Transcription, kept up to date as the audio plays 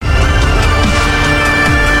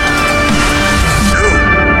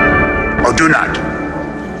not.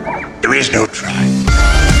 There is no try.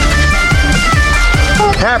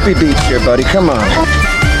 Happy Beach here, buddy. Come on.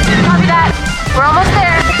 Copy that. We're almost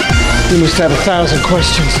there. You must have 1,000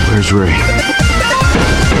 questions. Where's Ray?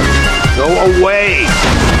 Go away!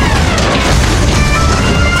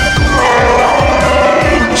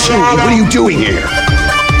 Shinji, what are you doing here?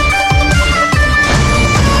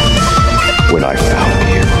 When I found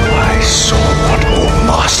you, I saw what all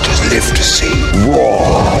masters live to see.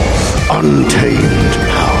 Raw, untamed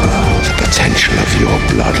power. The potential of your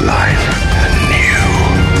bloodline. A new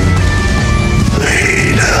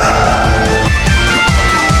leader.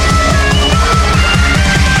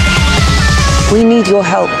 We need your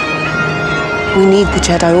help. We need the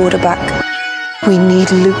Jedi Order back. We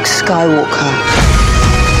need Luke Skywalker.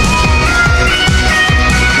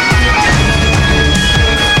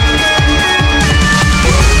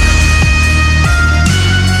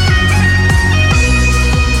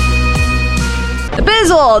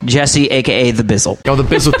 Bizzle. Jesse, a.k.a. The Bizzle. Oh, The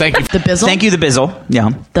Bizzle, thank you. The Bizzle? Thank you, The Bizzle. Yeah.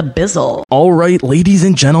 The Bizzle. All right, ladies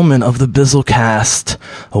and gentlemen of the Bizzlecast,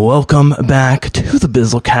 welcome back to the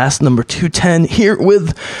Bizzlecast number 210, here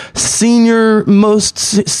with most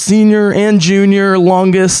senior and junior,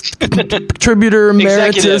 longest contributor,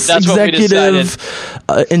 emeritus, executive,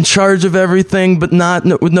 in charge of everything, but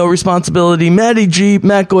with no responsibility, Matty G,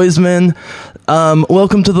 Matt Goisman.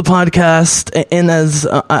 Welcome to the podcast, and as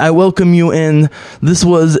I welcome you in, this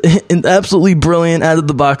was an absolutely brilliant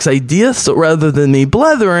out-of-the-box idea, so rather than me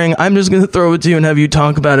blethering, I'm just going to throw it to you and have you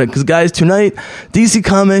talk about it, because guys, tonight, DC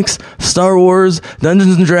Comics, Star Wars,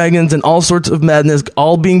 Dungeons & Dragons, and all sorts of madness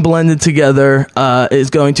all being blended together is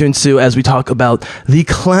going to ensue as we talk about the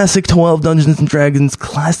classic 12 Dungeons & Dragons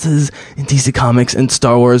classes in DC Comics and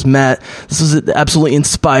Star Wars. Matt, this was an absolutely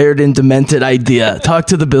inspired and demented idea. Talk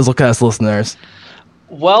to the Bizzlecast listeners.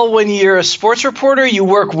 Well, when you're a sports reporter, you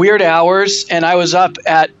work weird hours, and I was up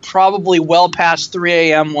at probably well past 3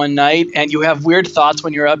 a.m. one night, and you have weird thoughts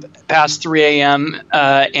when you're up past 3 a.m.,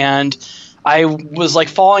 and I was like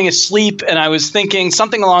falling asleep, and I was thinking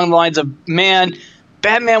something along the lines of, man,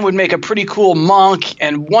 Batman would make a pretty cool monk,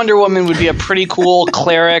 and Wonder Woman would be a pretty cool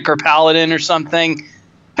cleric or paladin or something.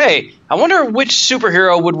 Hey, I wonder which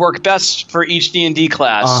superhero would work best for each D&D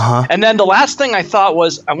class. Uh-huh. And then the last thing I thought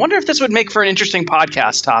was, I wonder if this would make for an interesting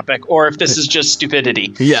podcast topic, or if this is just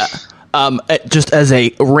stupidity. Yeah. Just as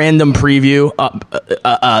a random preview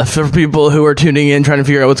for people who are tuning in, trying to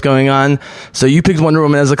figure out what's going on. So you picked Wonder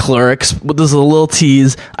Woman as a cleric. This is a little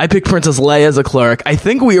tease. I picked Princess Leia as a cleric. I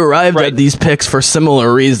think we arrived at these picks for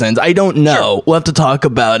similar reasons. I don't know. Sure. We'll have to talk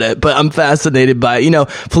about it, but I'm fascinated by it.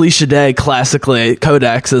 Felicia Day, classically,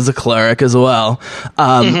 Codex is a cleric as well.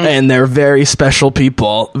 And they're very special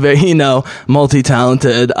people, very,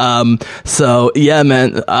 multi-talented. So yeah,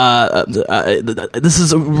 man, this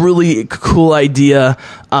is a really cool idea,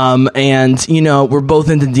 and we're both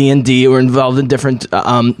into D&D. We're involved in different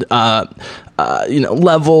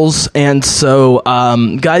levels, and so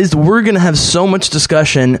guys, we're gonna have so much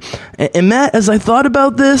discussion. And Matt, as I thought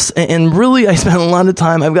about this, and really I spent a lot of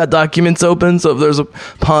time, I've got documents open, so if there's a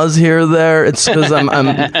pause here or there, it's because I'm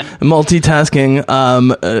multitasking.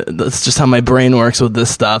 That's just how my brain works with this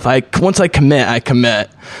stuff. Once I commit,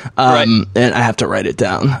 and I have to write it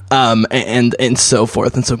down, and so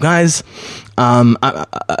forth. And so guys,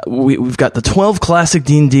 we've got the 12 classic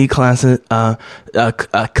D&D classes,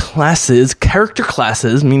 character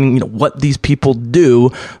classes, meaning what these people do,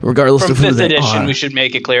 regardless of who they are. From 5th edition, we should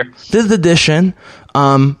make it clear. 5th edition.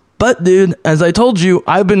 But, dude, as I told you,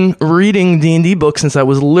 I've been reading D&D books since I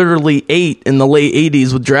was literally 8 in the late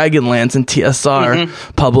 80s with Dragonlance and TSR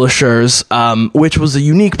publishers, which was a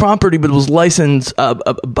unique property, but it was licensed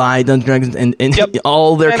by Dungeons & Dragons and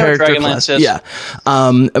all their character classes. Yeah.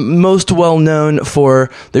 Most well known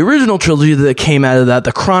for the original trilogy that came out of that,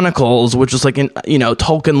 the Chronicles, which was like an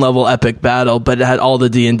Tolkien-level epic battle, but it had all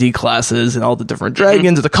the D&D classes and all the different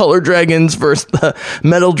dragons, the color dragons versus the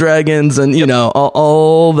metal dragons, and,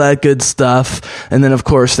 all that good stuff. And then of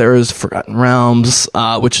course there is Forgotten Realms,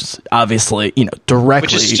 which is obviously directly,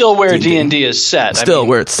 which is still where D&D is set,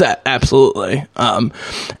 where it's set, absolutely,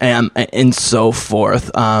 and so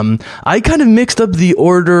forth. I kind of mixed up the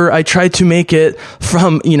order. I tried to make it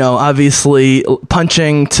from obviously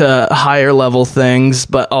punching to higher level things,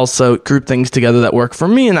 but also group things together that work for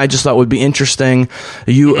me, and I just thought would be interesting.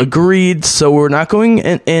 You agreed, so we're not going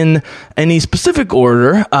in any specific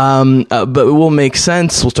order, but it will make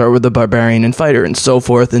sense. We'll start with the barbarian and fighter and so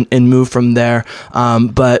forth, and move from there.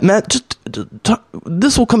 But Matt,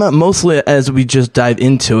 this will come out mostly as we just dive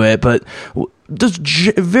into it, but just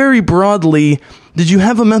very broadly, did you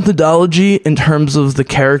have a methodology in terms of the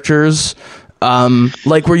characters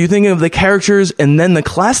Like, were you thinking of the characters and then the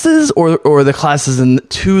classes, or the classes and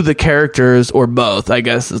to the characters, or both, I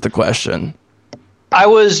guess is the question. I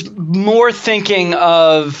was more thinking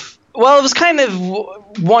of, well, it was kind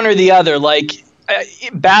of one or the other. Like,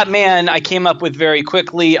 Batman, I came up with very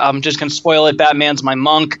quickly. I'm just going to spoil it. Batman's my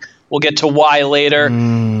monk. We'll get to why later.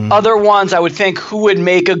 Other ones, I would think who would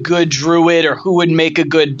make a good druid or who would make a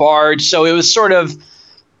good bard. So it was sort of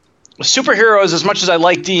superheroes. As much as I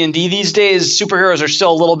like D&D these days, superheroes are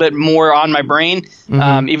still a little bit more on my brain,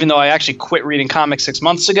 even though I actually quit reading comics 6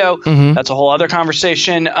 months ago. That's a whole other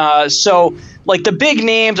conversation. So like the big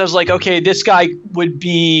names, I was like, okay, this guy would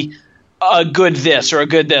be a good this or a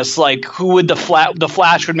good this. Like, who would the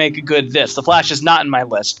Flash would make a good this. The Flash is not in my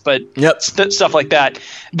list, but stuff like that.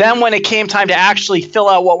 Then when it came time to actually fill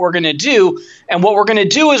out what we're going to do, and what we're going to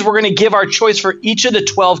do is we're going to give our choice for each of the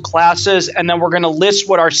 12 classes, and then we're going to list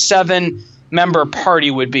what our 7-member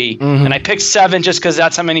party would be. And I picked 7 just because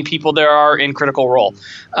that's how many people there are in Critical Role.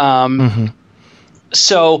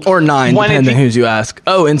 So or 9, depending who's you ask.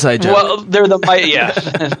 Oh, inside joke. Well, they're the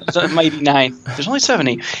so it might be 9. There's only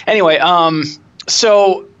 70. Anyway,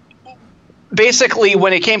 so basically,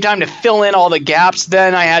 when it came time to fill in all the gaps,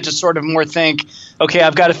 then I had to sort of more think, okay,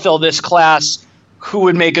 I've got to fill this class. Who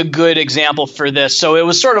would make a good example for this? So it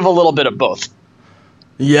was sort of a little bit of both.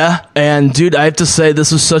 Yeah, and dude, I have to say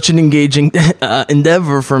this was such an engaging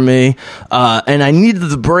endeavor for me, and I needed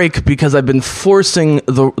the break because I've been forcing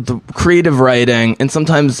the creative writing, and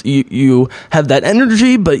sometimes you have that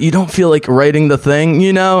energy, but you don't feel like writing the thing,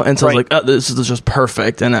 you know? And so I was like, oh, this is just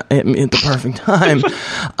perfect, and it hit me at the perfect time.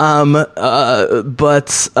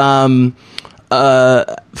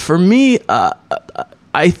 For me,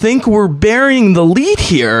 I think we're bearing the lead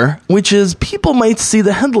here, which is people might see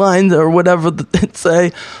the headlines or whatever and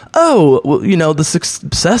say, oh, well, you know, the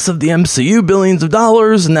success of the MCU, billions of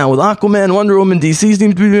dollars, and now with Aquaman, Wonder Woman, DC seems to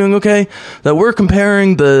be doing okay, that we're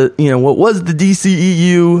comparing the, you know, what was the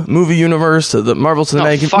DCEU movie universe to the Marvel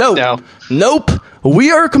Cinematic Universe. Nope.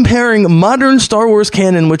 We are comparing modern Star Wars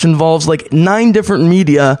canon, which involves like 9 different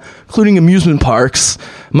media, including amusement parks,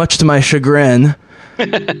 much to my chagrin, to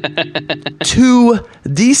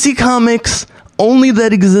DC Comics only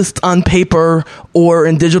that exist on paper or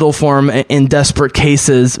in digital form in desperate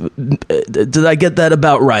cases. Did I get that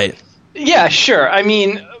about right? Yeah, sure. I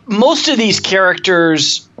mean, most of these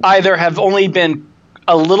characters either have only been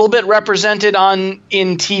a little bit represented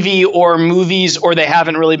in TV or movies, or they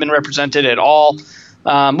haven't really been represented at all.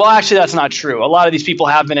 Well, actually, that's not true. A lot of these people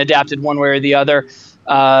have been adapted one way or the other.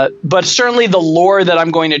 But certainly the lore that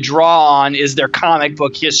I'm going to draw on is their comic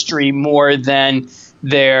book history more than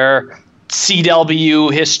their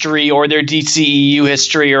CW history or their DCEU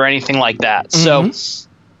history or anything like that. So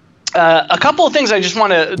a couple of things I just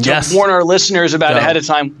want to warn our listeners about ahead of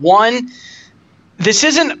time. One, this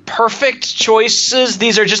isn't perfect choices.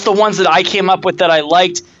 These are just the ones that I came up with that I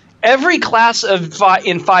liked. Every class in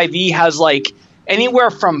 5e has like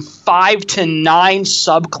anywhere from 5 to 9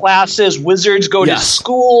 subclasses. Wizards go to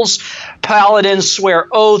schools. Paladins swear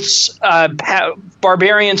oaths.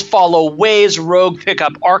 Barbarians follow ways. Rogue pick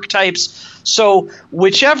up archetypes. So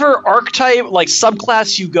whichever archetype, like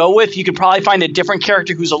subclass you go with, you could probably find a different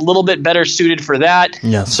character who's a little bit better suited for that.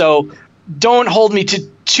 Yes. So don't hold me to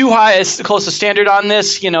too close a standard on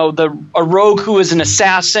this. You know, a rogue who is an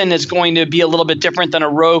assassin is going to be a little bit different than a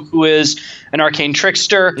rogue who is an arcane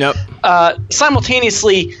trickster. Yep.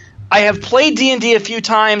 Simultaneously, I have played D&D a few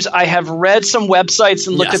times. I have read some websites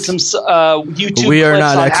and looked at some YouTube we are clips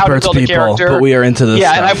not on experts, how to build a people, character. but we are into this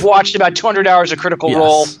stuff. And I've watched about 200 hours of Critical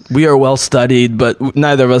Role. We are well studied, but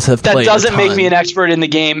neither of us have played. That doesn't make me an expert in the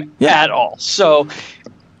game at all. So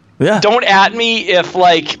don't at me if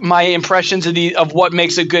like my impressions of what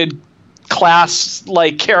makes a good class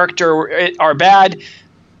like character are bad.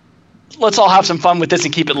 Let's all have some fun with this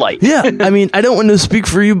and keep it light. Yeah, I mean, I don't want to speak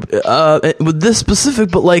for you with this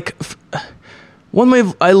specific, but like one way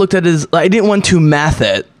I looked at it is I didn't want to math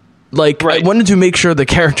it. Like, I wanted to make sure the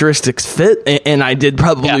characteristics fit, and I did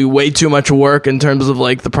probably way too much work in terms of,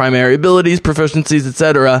 like, the primary abilities, proficiencies,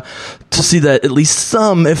 etc., to see that at least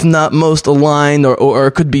some, if not most, aligned or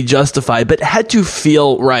could be justified, but it had to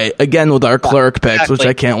feel right, again, with our cleric picks, which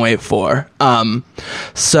I can't wait for.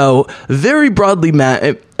 So, very broadly,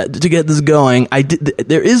 Matt, to get this going,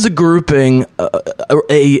 there is a grouping,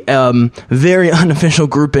 a very unofficial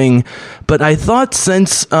grouping, but I thought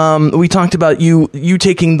since we talked about you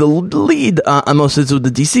taking the lead on most of this with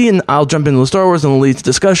the DC, and I'll jump into the Star Wars and the lead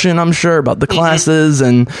discussion, I'm sure, about the classes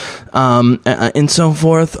and so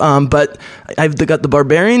forth. But I've got the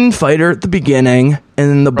Barbarian Fighter at the beginning, and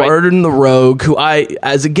then the Bard and the Rogue, who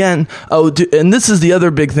and this is the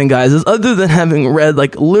other big thing, guys, is other than having read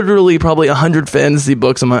like literally probably 100 fantasy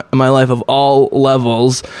books in my life of all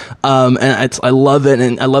levels, and I love it,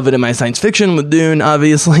 and I love it in my science fiction with Dune,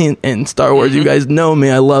 obviously, and Star Wars. You guys know me,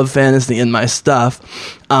 I love fantasy in my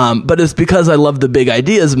stuff. But it's because I love the big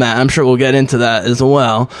ideas, Matt. I'm sure we'll get into that as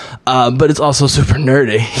well. But it's also super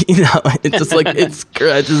nerdy. It's just like it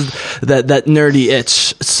scratches that nerdy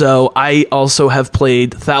itch. So I also have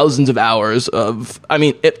played thousands of hours of. I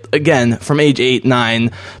mean, again, from age 8,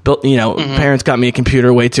 9, built. Parents got me a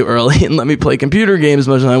computer way too early and let me play computer games as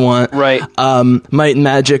much as I want. Right. Might and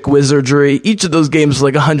Magic, Wizardry. Each of those games was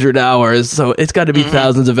like 100 hours. So it's got to be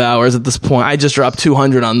thousands of hours at this point. I just dropped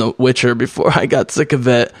 200 on The Witcher before I got sick of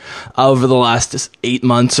it. Over the last 8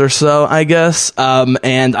 months or so, I guess,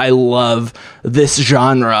 and I love this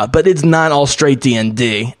genre, but it's not all straight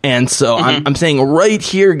D&D, and so I'm saying right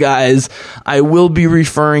here, guys, I will be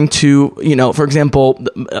referring to, for example,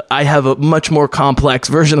 I have a much more complex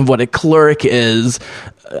version of what a cleric is,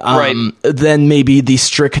 than maybe the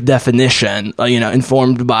strict definition,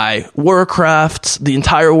 informed by Warcraft, the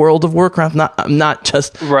entire world of Warcraft, not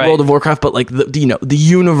just World of Warcraft, but like the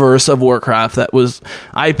universe of Warcraft that was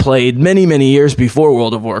I played many, many years before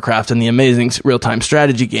World of Warcraft, and the amazing real-time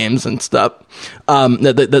strategy games and stuff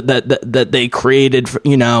that they created,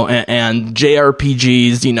 and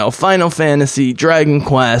JRPGs, Final Fantasy, Dragon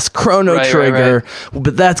Quest, Chrono Trigger,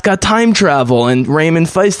 but that's got time travel, and Raymond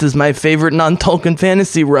Feist is my favorite non-Tolkien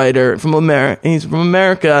fantasy writer from America. He's from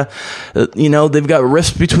America. They've got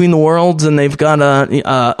Rifts Between the Worlds, and they've got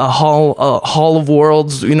a hall of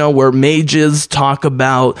worlds, where mages talk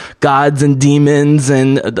about gods and demons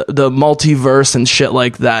and the multiverse and shit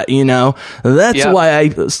like that. That's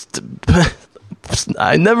why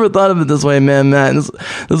I never thought of it this way, man. This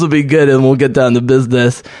will be good, and we'll get down to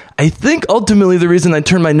business. I think ultimately the reason I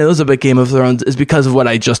turned my nose up at Game of Thrones is because of what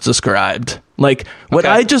I just described. Like, what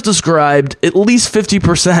I just described, at least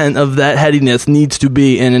 50% of that headiness needs to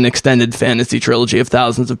be in an extended fantasy trilogy of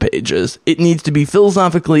thousands of pages. It needs to be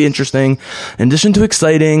philosophically interesting, in addition to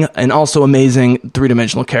exciting, and also amazing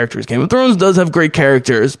three-dimensional characters. Game of Thrones does have great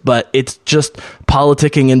characters, but it's just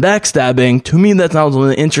politicking and backstabbing. To me, that's not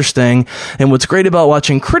really interesting. And what's great about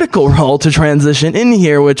watching Critical Role to transition in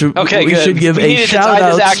here, which we should give a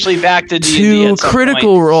shout-out back to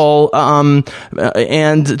Critical Role.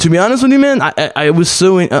 And to be honest with you, man, I was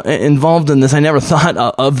so involved in this, I never thought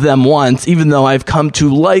of them once, even though I've come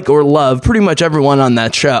to like or love pretty much everyone on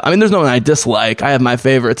that show. I mean, there's no one I dislike. I have my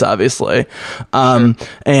favorites, obviously.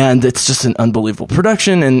 And it's just an unbelievable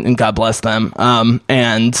production, and God bless them.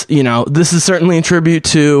 And, this is certainly a tribute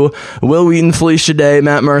to Will Wheaton, Felicia Day,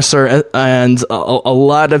 Matt Mercer, and a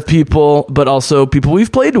lot of people, but also people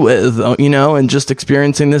we've played with, and just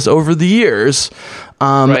experiencing this over the years.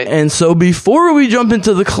 And so before we jump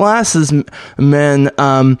into the classes, men,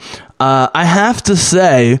 I have to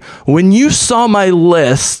say, when you saw my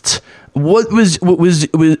list, what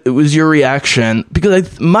was your reaction?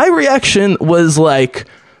 Because my reaction was like,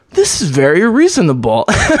 this is very reasonable.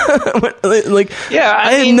 I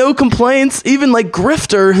had no complaints. Even like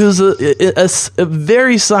Grifter, who's a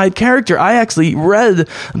very side character, I actually read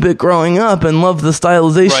a bit growing up and loved the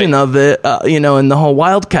stylization of it, and the whole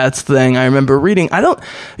Wildcats thing I remember reading. I don't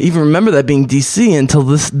even remember that being DC until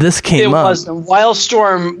this came up.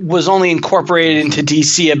 Wildstorm was only incorporated into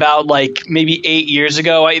DC about like maybe 8 years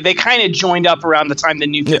ago. They kind of joined up around the time the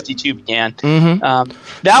New 52 began.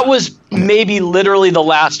 That was maybe literally the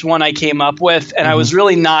last one I came up with, and I was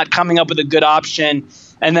really not coming up with a good option.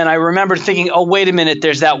 And then I remember thinking, oh, wait a minute,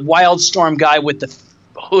 there's that Wildstorm guy with the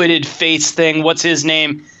hooded face thing. What's his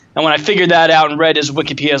name? And when I figured that out and read his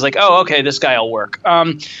Wikipedia, I was like, oh, okay, this guy will work.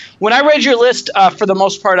 When I read your list, for the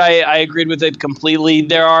most part, I agreed with it completely.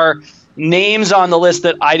 There are names on the list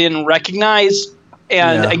that I didn't recognize.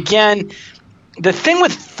 And again, the thing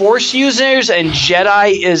with Force users and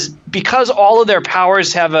Jedi is because all of their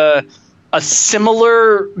powers have a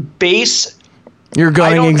similar base. You're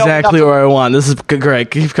going exactly where I want. This is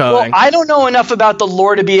great. Keep going. Well, I don't know enough about the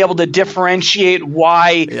lore to be able to differentiate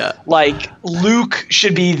why, like, Luke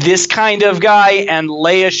should be this kind of guy and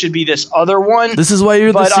Leia should be this other one. This is why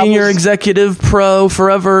you're the senior executive pro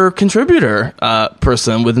forever contributor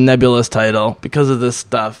person with a nebulous title, because of this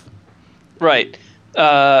stuff. Right.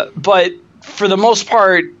 But for the most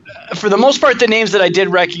part, the names that I did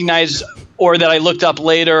recognize or that I looked up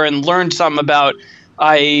later and learned something about,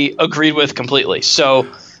 I agreed with completely.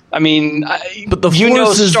 So, I mean, but the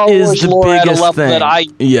Force is the lore at a biggest level thing. that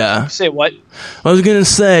I Say what? I was going to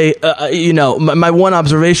say, my one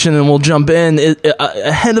observation, and we'll jump in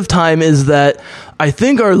ahead of time, is that I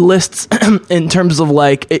think our lists, in terms of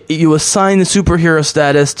like you assign the superhero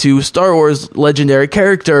status to Star Wars legendary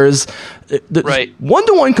characters, right?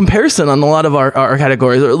 1-to-1 comparison on a lot of our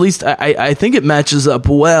categories, or at least I think it matches up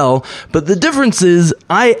well. But the difference is,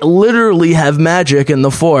 I literally have magic in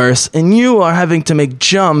the Force, and you are having to make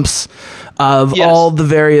jumps of all the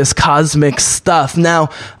various cosmic stuff. Now,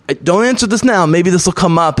 don't answer this now. Maybe this will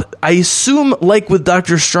come up. I assume, like with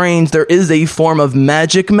Doctor Strange, there is a form of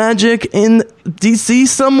magic in DC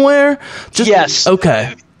somewhere? Yes.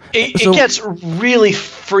 Okay. It gets really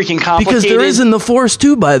freaking complicated. Because there is in the Force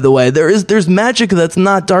too, by the way. There's magic that's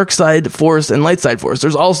not dark side Force and light side Force.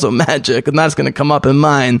 There's also magic, and that's going to come up in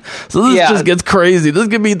mine. So this just gets crazy. This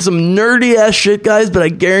could be some nerdy ass shit, guys, but I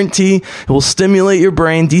guarantee it will stimulate your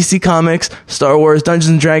brain. DC Comics, Star Wars, Dungeons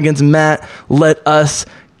and Dragons. Matt, let us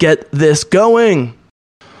get this going.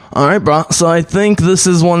 All right, bro. So I think this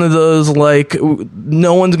is one of those, like,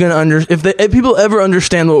 no one's going to if people ever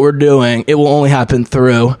understand what we're doing, it will only happen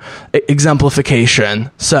through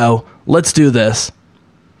exemplification. So let's do this.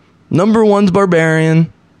 Number 1's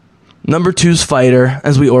Barbarian. Number 2's Fighter,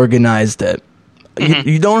 as we organized it. Mm-hmm.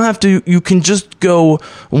 You don't have to. You can just go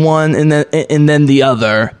one and then the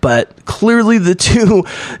other. But clearly, the two,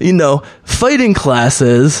 fighting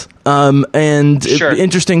classes. And sure. It'd be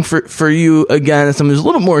interesting for you, again, as someone who's a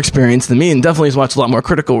little bit more experienced than me and definitely has watched a lot more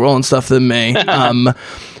Critical Role and stuff than me.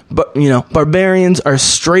 But, barbarians are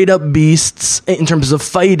straight up beasts in terms of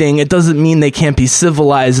fighting. It doesn't mean they can't be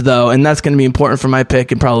civilized, though, and that's going to be important for my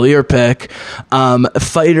pick and probably your pick.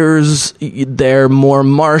 Fighters, they're more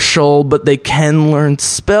martial, but they can learn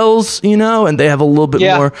spells, and they have a little bit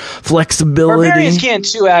more flexibility. Barbarians can,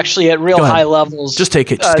 too, actually, at real high levels. Just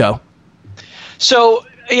take it. Just go. So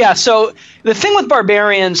the thing with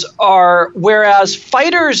barbarians are, whereas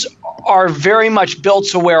fighters are very much built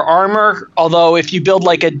to wear armor, although if you build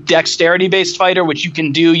like a dexterity-based fighter, which you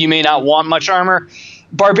can do, you may not want much armor.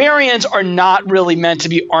 Barbarians are not really meant to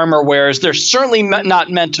be armor wearers. They're certainly not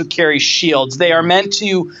meant to carry shields. They are meant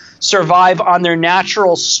to survive on their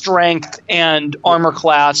natural strength and armor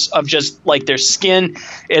class of just like their skin.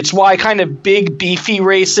 It's why kind of big beefy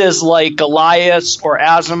races like Goliath or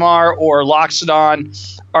Azamar or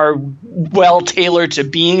Loxodon are well tailored to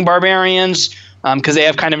being barbarians, because they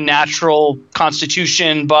have kind of natural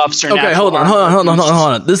constitution buffs. Or okay, hold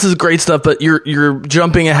on. This is great stuff, but you're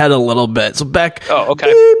jumping ahead a little bit. So back. Oh, okay.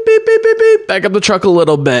 Beep, back up the truck a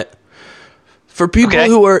little bit. For people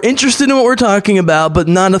who are interested in what we're talking about, but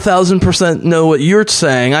not 1,000% know what you're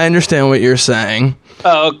saying, I understand what you're saying.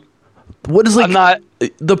 What is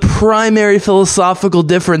the primary philosophical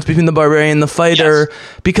difference between the barbarian and the fighter? Yes.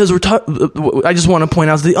 Because I just want to point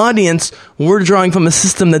out to the audience, we're drawing from a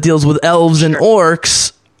system that deals with elves and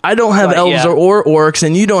orcs. I don't have elves or orcs,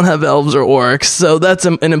 and you don't have elves or orcs, so that's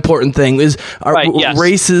an important thing. Is our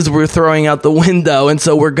races we're throwing out the window, and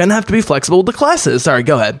so we're gonna have to be flexible with the classes. Sorry,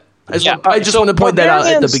 go ahead. I just want to point that out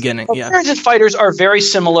at the beginning. Barbarians and fighters are very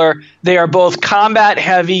similar. They are both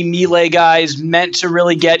combat-heavy melee guys meant to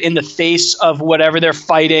really get in the face of whatever they're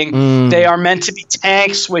fighting. They are meant to be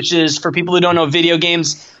tanks, which is, for people who don't know video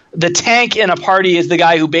games, the tank in a party is the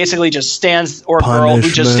guy who basically just stands, or girl who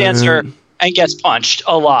just stands there and gets punched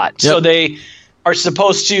a lot. Yep. So they are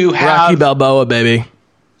supposed to have Rocky Balboa, baby.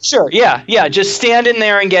 Sure, yeah. Just stand in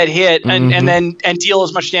there and get hit, and then deal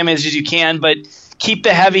as much damage as you can, but keep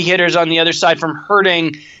the heavy hitters on the other side from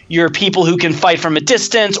hurting your people who can fight from a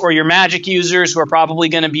distance, or your magic users who are probably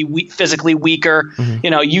going to be physically weaker.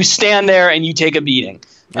 You stand there and you take a beating.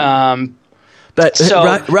 But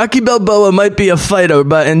Rocky Balboa might be a fighter,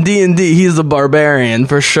 but in D&D, he's a barbarian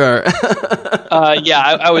for sure.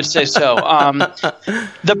 I would say so.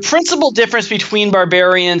 The principal difference between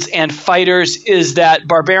barbarians and fighters is that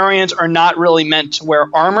barbarians are not really meant to wear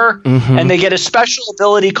armor, and they get a special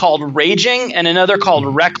ability called Raging and another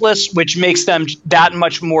called Reckless, which makes them that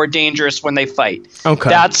much more dangerous when they fight. Okay.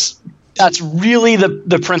 That's really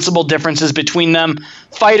the principal differences between them.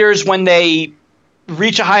 Fighters, when they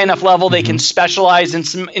reach a high enough level, they can specialize in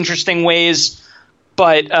some interesting ways,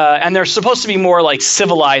 but and they're supposed to be more like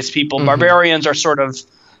civilized people. Barbarians are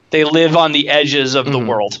they live on the edges of the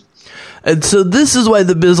world. And so this is why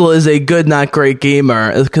the Bizzle is a good, not great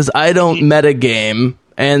gamer, because I don't metagame,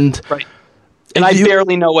 and I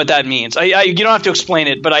barely know what that means. You don't have to explain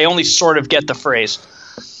it, but I only sort of get the phrase.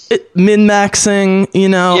 min-maxing, you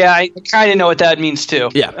know. Yeah, I kind of know what that means too.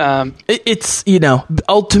 Yeah. It's, you know,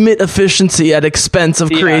 ultimate efficiency at expense of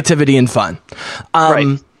creativity and fun.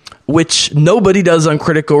 Right. Which nobody does on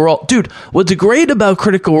Critical Role. Dude, what's great about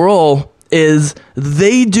Critical Role is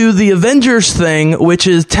they do the Avengers thing, which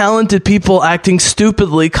is talented people acting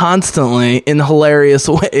stupidly constantly in hilarious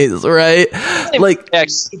ways, right?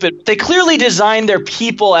 They clearly designed their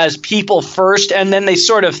people as people first, and then they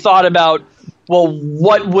sort of thought about, well,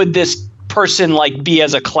 what would this person like be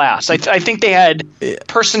as a class? I think they had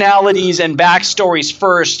personalities and backstories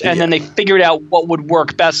first, and then they figured out what would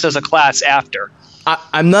work best as a class after.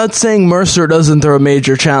 I'm not saying Mercer doesn't throw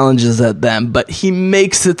major challenges at them, but he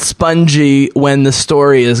makes it spongy when the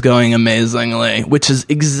story is going amazingly, which is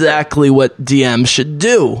exactly what DM should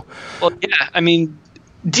do. Well, yeah, I mean,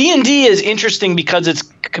 D&D is interesting because it's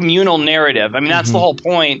communal narrative. I mean, that's the whole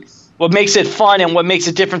point. What makes it fun and what makes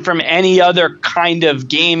it different from any other kind of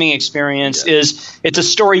gaming experience is it's a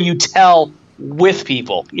story you tell with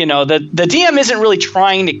people. You know, the DM isn't really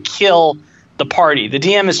trying to kill the party. The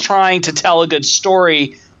DM is trying to tell a good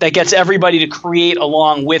story that gets everybody to create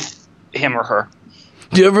along with him or her.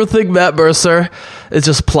 Do you ever think Matt Mercer is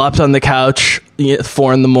just plopped on the couch at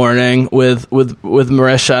 4 a.m. with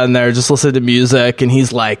Marisha in there, just listening to music, and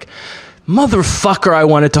he's like, motherfucker, I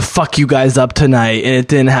wanted to fuck you guys up tonight, and it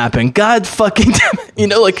didn't happen. God fucking damn it. You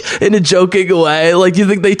know, like, in a joking way. Like, you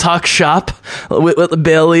think they talk shop with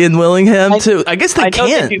Bailey and Willingham, too? I guess they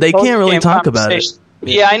can't. They can't really talk about it.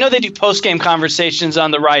 Yeah, I know they do post-game conversations on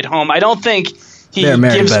the ride home. I don't think he They're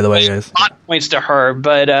married, gives by the way, guys. hot points to her,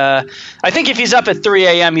 but I think if he's up at 3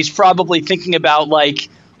 a.m., he's probably thinking about, like,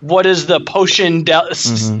 what is the potion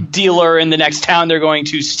dealer in the next town they're going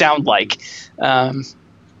to sound like. What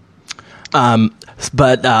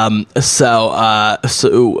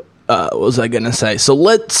was I going to say? So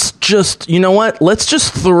let's just, you know what? Let's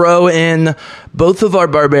just throw in both of our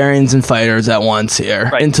barbarians and fighters at once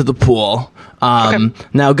here into the pool.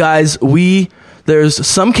 Now, guys, there's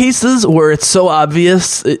some cases where it's so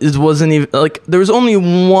obvious it wasn't even, like, there was only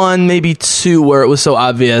one, maybe two where it was so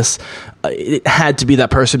obvious it had to be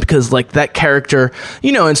that person because, like, that character,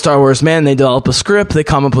 you know, in Star Wars, man, they develop a script, they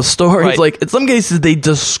come up with stories. Right. Like, in some cases, they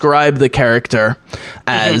describe the character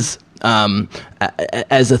as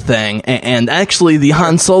a thing, and actually the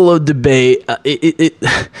Han Solo debate,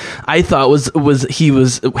 I thought was he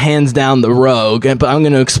was hands down the rogue, but I'm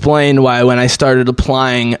going to explain why when I started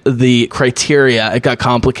applying the criteria it got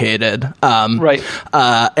complicated.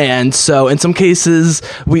 And so in some cases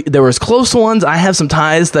there was close ones. I have some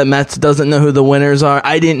ties that Matt doesn't know who the winners are.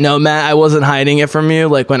 I didn't know, Matt. I wasn't hiding it from you.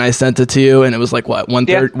 Like when I sent it to you, and it was like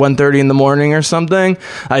 1:30 in the morning or something.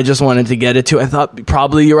 I just wanted to get it to. I thought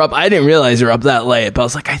probably you're up. I didn't realize you're up that late, but I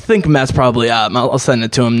was like, I think Matt's probably up. I'll send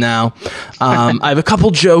it to him now. I have a couple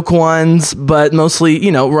joke ones, but mostly,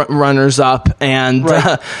 you know, runners up. And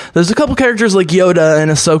there's a couple characters like Yoda and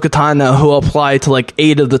Ahsoka Tano who apply to like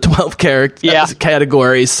 8 of the 12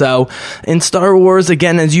 categories. So in Star Wars,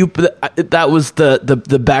 again, that was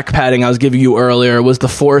the back patting I was giving you earlier, was the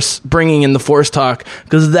Force, bringing in the Force talk,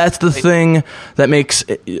 because that's the thing that makes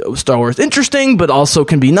Star Wars interesting, but also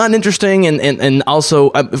can be not interesting, and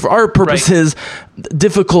also for our purposes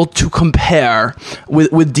difficult to compare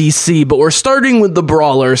with DC. But we're starting with the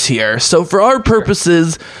brawlers here, so for our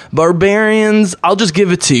purposes, barbarians, I'll just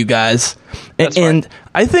give it to you guys. And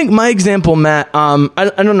I think my example, Matt,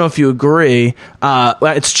 I don't know if you agree,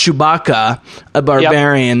 it's Chewbacca, a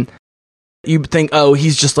barbarian. You think, oh,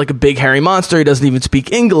 he's just like a big hairy monster. He doesn't even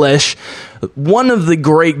speak English. One of the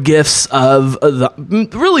great gifts of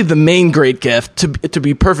the main great gift, to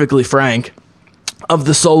be perfectly frank, of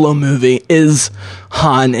the Solo movie is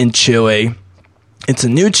Han and Chewie. It's a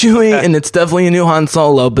new Chewie, and it's definitely a new Han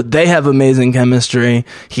Solo, but they have amazing chemistry.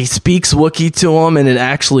 He speaks Wookiee to him, and it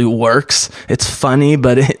actually works. It's funny,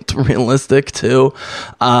 but it's realistic, too.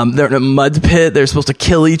 They're in a mud pit. They're supposed to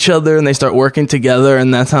kill each other, and they start working together,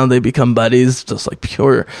 and that's how they become buddies, just like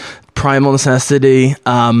pure primal necessity.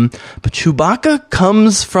 But Chewbacca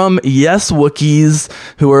comes from, Wookiees,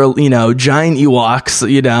 who are, you know, giant Ewoks,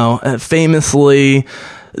 you know, famously.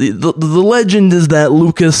 The legend is that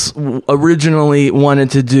Lucas originally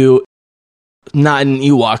wanted to do not an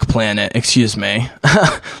Ewok planet, excuse me.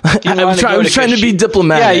 I was trying to be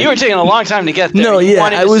diplomatic. Yeah, you were taking a long time to get there. No, yeah,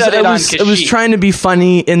 I was trying to be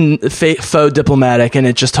funny and faux diplomatic, and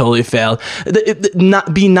it just totally failed. Not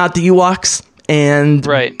the Ewoks, and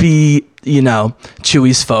be, you know,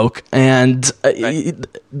 Chewie's folk. And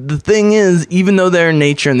the thing is, even though they're in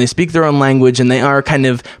nature and they speak their own language and they are kind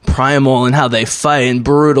of primal in how they fight and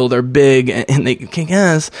brutal, they're big and they kick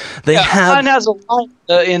ass. Han has a line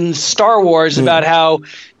in Star Wars about how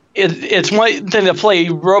it's one thing to play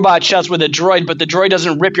robot chess with a droid, but the droid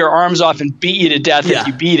doesn't rip your arms off and beat you to death if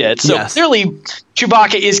you beat it. So clearly,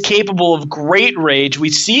 Chewbacca is capable of great rage. We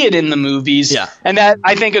see it in the movies, and that,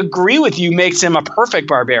 I think, agree with you, makes him a perfect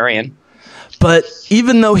barbarian. But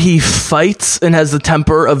even though he fights and has the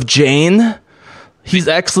temper of Jane, he's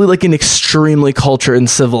actually like an extremely cultured and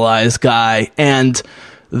civilized guy, and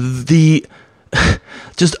the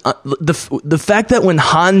fact that when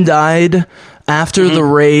Han died after the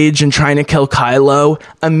rage and trying to kill Kylo,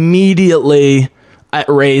 immediately at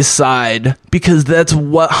Rey's side, because that's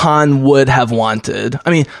what Han would have wanted.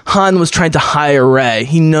 I mean, Han was trying to hire Rey.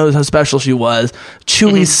 He knows how special she was.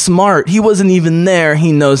 Chewie's smart. He wasn't even there.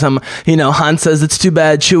 He knows how, Han says, it's too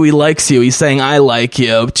bad Chewie likes you. He's saying, I like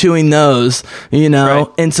you. Chewie knows, right.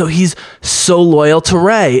 And so he's so loyal to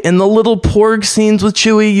Rey. And the little Porg scenes with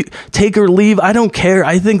Chewie, take or leave, I don't care.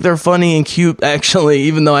 I think they're funny and cute, actually,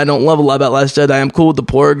 even though I don't love a lot about Last Jedi. I'm cool with the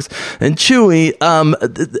Porgs and Chewie.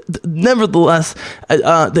 Nevertheless,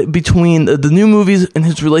 between the new movies and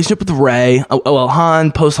his relationship with Rey,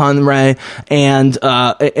 Han, post-Han Rey, and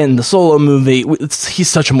the Solo movie, he's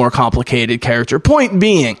such a more complicated character. Point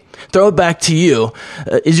being, throw it back to you.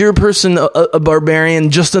 Is your person a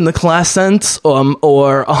barbarian just in the class sense,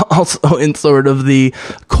 or also in sort of the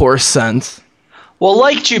course sense? Well,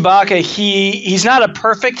 like Chewbacca, he's not a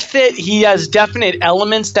perfect fit. He has definite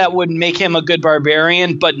elements that would make him a good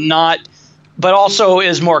barbarian, but also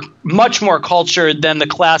is much more cultured than the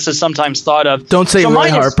class is sometimes thought of. Don't say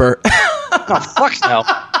Roy Harper. No, fuck no.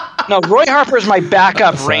 No, Roy Harper is my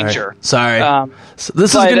backup ranger. Sorry. So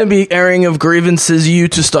this is going to be airing of grievances, you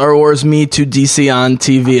to Star Wars, me to DC on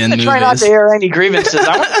TV and movies. Try not to air any grievances.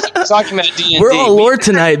 I want to keep talking about D&D. We're all lore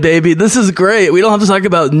tonight, baby. This is great. We don't have to talk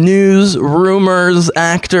about news, rumors,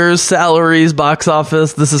 actors, salaries, box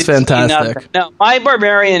office. This is fantastic. No, my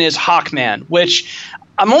barbarian is Hawkman, which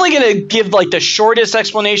I'm only going to give like the shortest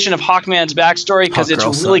explanation of Hawkman's backstory because it's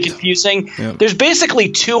really confusing. Yep. There's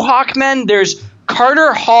basically two Hawkmen. There's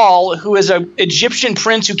Carter Hall, who is an Egyptian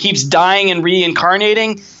prince who keeps dying and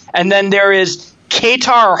reincarnating. And then there is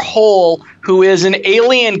Katar Hol, who is an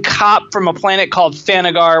alien cop from a planet called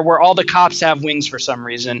Thanagar, where all the cops have wings for some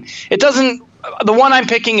reason. The one I'm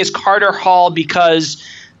picking is Carter Hall because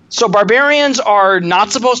barbarians are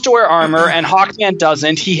not supposed to wear armor, and Hawkman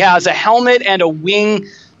doesn't. He has a helmet and a wing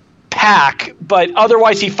pack, but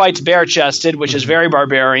otherwise he fights bare-chested, which is very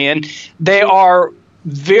barbarian. They are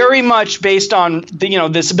very much based on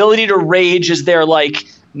this ability to rage is their like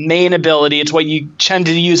main ability. It's what you tend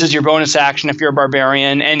to use as your bonus action if you're a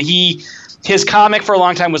barbarian. And his comic for a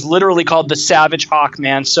long time was literally called The Savage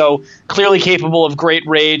Hawkman, so clearly capable of great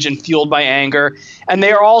rage and fueled by anger. And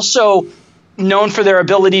they are also known for their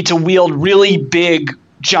ability to wield really big,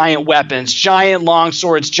 giant weapons, giant long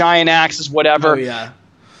swords, giant axes, whatever. Oh, yeah.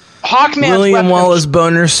 Hawkman's William Wallace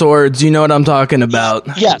Boner swords, you know what I'm talking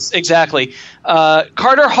about. Yes, exactly.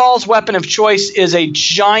 Carter Hall's weapon of choice is a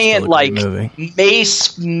giant,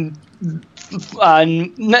 mace, not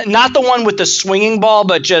the one with the swinging ball,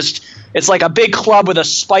 but just it's like a big club with a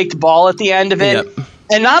spiked ball at the end of it. Yep.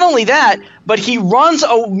 And not only that, but he runs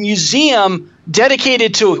a museum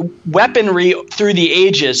dedicated to weaponry through the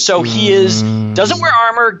ages. So he doesn't wear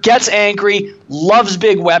armor, gets angry, loves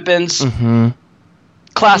big weapons. Mm-hmm.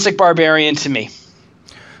 Classic barbarian to me.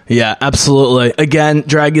 Yeah, absolutely. Again,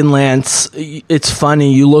 Dragonlance, it's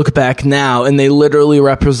funny, you look back now and they literally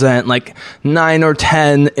represent like 9 or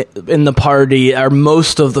 10 in the party, or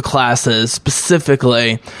most of the classes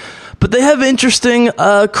specifically. But they have interesting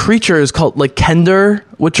creatures called like Kender,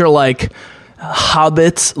 which are like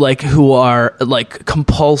hobbits, like who are like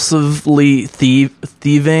compulsively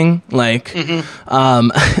thieving. Like,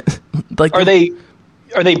 like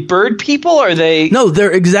Are they bird people? Or are they? No,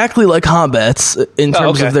 they're exactly like hobbits in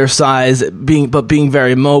terms of their size, being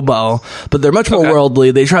very mobile. But they're much more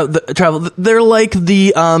worldly. They travel. They're like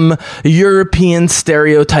the European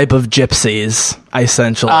stereotype of gypsies,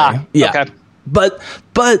 essentially. Yeah. Okay. But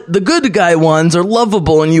the good guy ones are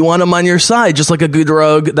lovable, and you want them on your side, just like a good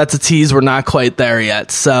rogue. That's a tease. We're not quite there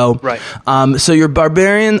yet. So, right. So you're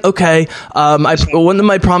barbarian. Okay. One of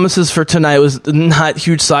my promises for tonight was not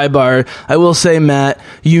huge sidebar. I will say, Matt,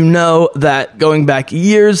 you know that going back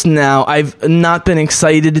years now, I've not been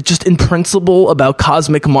excited just in principle about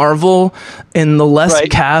Cosmic Marvel and the less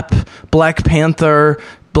Cap, Black Panther,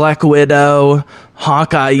 Black Widow,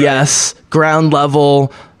 Hawkeye, yes. ground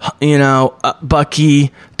level,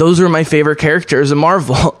 Bucky. Those are my favorite characters in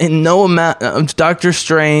Marvel. And no amount of Doctor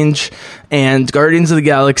Strange and Guardians of the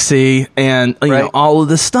Galaxy and you know, all of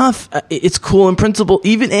this stuff. It's cool in principle.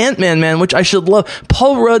 Even Ant-Man, man, which I should love.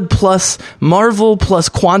 Paul Rudd plus Marvel plus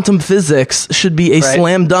quantum physics should be a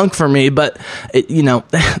slam dunk for me. But they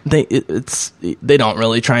don't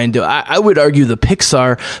really try and do it. I would argue the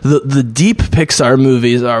Pixar, the deep Pixar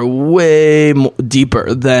movies are way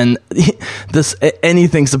deeper than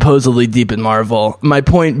anything supposedly deep in Marvel. My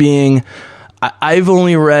point being, I've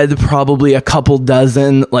only read probably a couple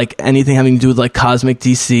dozen, like anything having to do with like Cosmic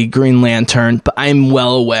DC, Green Lantern, but I'm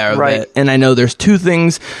well aware of it. And I know there's two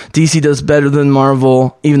things DC does better than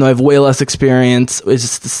Marvel, even though I have way less experience, is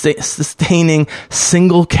sustaining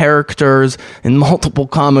single characters in multiple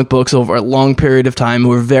comic books over a long period of time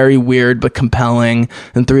who are very weird but compelling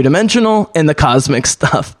and three-dimensional, and the cosmic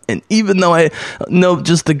stuff. And even though I know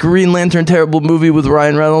just the Green Lantern terrible movie with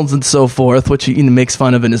Ryan Reynolds and so forth, which he makes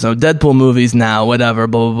fun of in his own Deadpool movies now, whatever,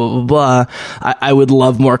 blah, blah, blah, blah, I would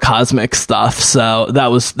love more cosmic stuff. So that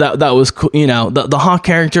was cool. You know, the Hawk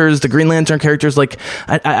characters, the Green Lantern characters, like,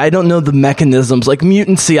 I don't know the mechanisms. Like,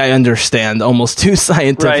 mutancy, I understand almost too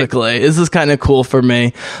scientifically. This is kind of cool for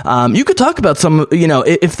me. You could talk about some, you know,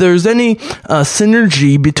 if there's any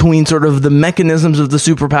synergy between sort of the mechanisms of the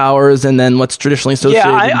superpowers and then what's traditionally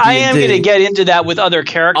associated with D&D. I am going to get into that with other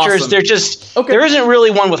characters. Awesome. There isn't really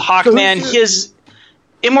one with Hawkman. His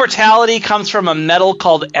immortality comes from a metal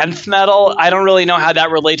called nth metal. I don't really know how that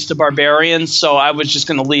relates to barbarians, so I was just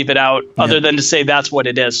going to leave it out, other than to say that's what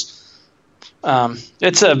it is.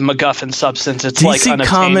 It's a MacGuffin substance. It's DC like unobtainium.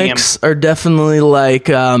 Comics are definitely like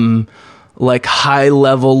high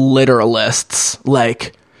level literalists.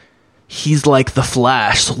 Like, he's like the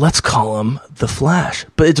Flash, so let's call him the Flash.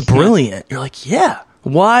 But it's brilliant. You're like, yeah.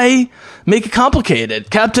 Why make it complicated?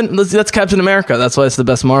 That's Captain America. That's why it's the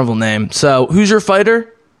best Marvel name. So, who's your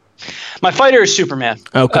fighter? My fighter is Superman.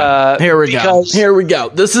 Okay, here we go.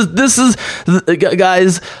 This is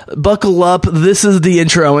guys, buckle up. This is the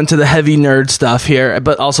intro into the heavy nerd stuff here,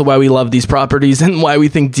 but also why we love these properties and why we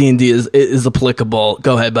think D&D is applicable.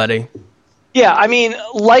 Go ahead, buddy. Yeah, I mean,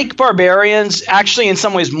 like barbarians, actually in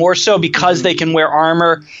some ways more so because they can wear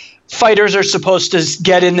armor. Fighters are supposed to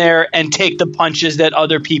get in there and take the punches that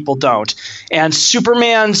other people don't. And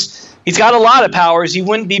he's got a lot of powers. He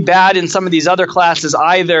wouldn't be bad in some of these other classes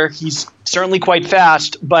either. He's certainly quite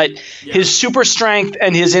fast, but his super strength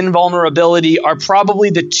and his invulnerability are probably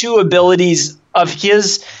the two abilities of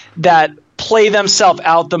his that play themselves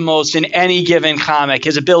out the most in any given comic.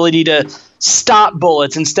 His ability to stop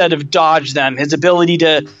bullets instead of dodge them. His ability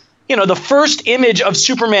to... You know, the first image of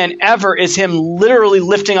Superman ever is him literally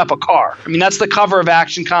lifting up a car. I mean, that's the cover of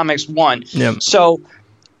Action Comics 1. Yeah. So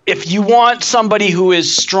if you want somebody who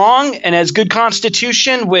is strong and has good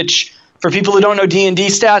constitution, which for people who don't know D&D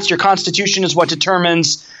stats, your constitution is what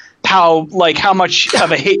determines how much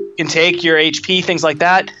of a hit you can take, your HP, things like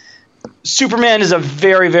that. Superman is a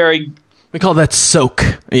very, very... We call that soak.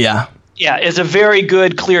 Yeah. Yeah, is a very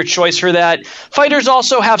good, clear choice for that. Fighters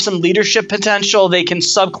also have some leadership potential. They can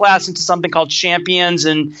subclass into something called champions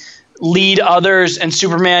and lead others, and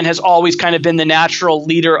Superman has always kind of been the natural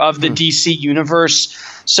leader of the DC universe.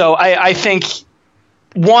 So I think,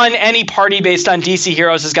 any party based on DC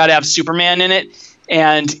heroes has got to have Superman in it,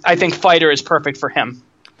 and I think Fighter is perfect for him.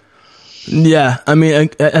 Yeah, I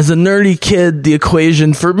mean, as a nerdy kid, the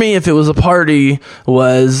equation for me, if it was a party,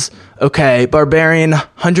 was... Okay, Barbarian,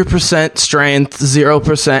 100% strength,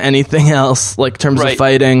 0% anything else, like terms of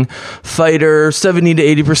fighting. Fighter, 70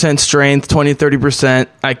 to 80% strength, 20, 30%.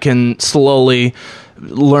 I can slowly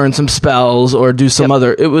learn some spells or do some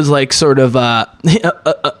other. It was like sort of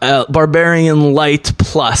a Barbarian light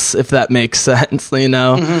plus, if that makes sense. You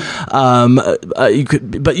know,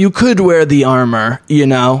 you could wear the armor. You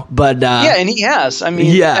know, but and he has. I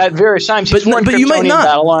mean, at various times. He's but you might not.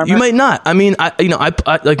 Battle armor. You might not. I mean, I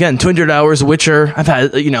again, 200 hours Witcher. I've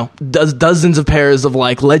had dozens of pairs of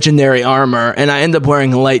like legendary armor, and I end up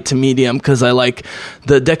wearing light to medium because I like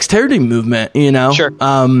the dexterity movement. You know, sure.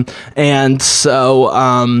 And so.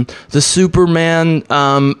 The Superman,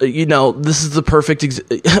 this is the perfect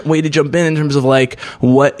way to jump in terms of like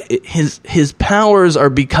what his powers are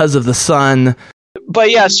because of the sun. But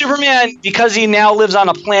yeah, Superman, because he now lives on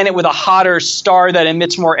a planet with a hotter star that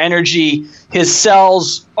emits more energy, his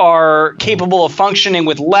cells are capable of functioning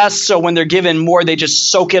with less. So when they're given more, they just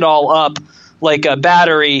soak it all up like a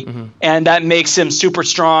battery, and that makes him super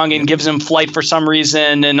strong and gives him flight for some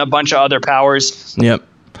reason and a bunch of other powers. Yep.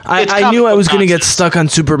 I knew I was going to get stuck on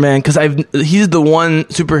Superman because he's the one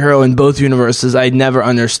superhero in both universes I never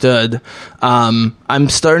understood. I'm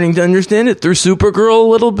starting to understand it through Supergirl a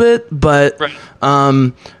little bit, but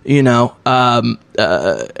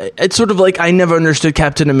it's sort of like I never understood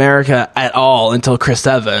Captain America at all until Chris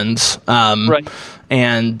Evans.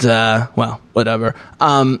 And well, whatever.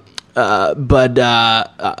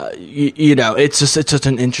 It's just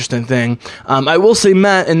an interesting thing. I will say,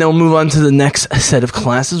 Matt, and then we'll move on to the next set of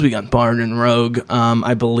classes. We got Bard and Rogue,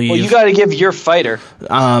 I believe. Well, you got to give your fighter.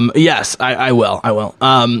 Yes, I will.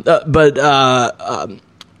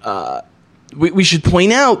 We should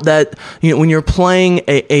point out that when you're playing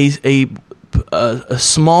a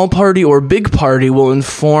small party or big party will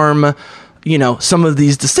inform some of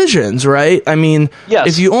these decisions, right? I mean, yes.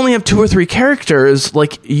 If you only have 2 or 3 characters,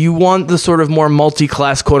 like you want the sort of more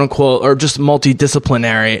multi-class, quote unquote, or just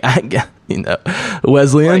multidisciplinary,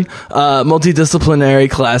 Wesleyan, multidisciplinary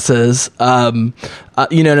classes.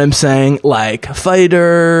 You know what I'm saying? Like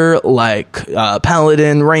fighter, like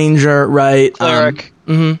paladin, ranger, right? Cleric.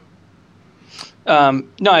 No,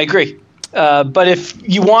 I agree. But if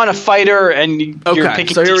you want a fighter and you're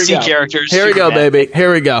picking DC characters, here we go, baby.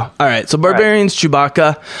 Here we go. All right. So Barbarians,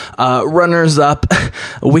 Chewbacca, runners up,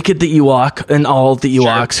 Wicket the Ewok, and all the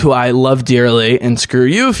Ewoks, who I love dearly. And screw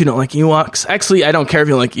you if you don't like Ewoks. Actually, I don't care if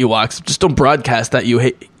you don't like Ewoks. Just don't broadcast that you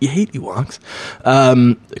hate Ewoks,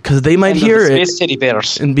 because they might hear it teddy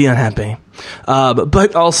bears and be unhappy.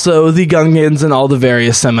 But also the Gungans and all the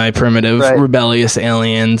various semi-primitive rebellious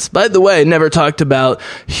aliens. By the way, never talked about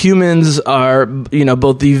humans are,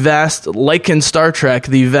 both the vast, like in Star Trek,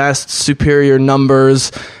 the vast superior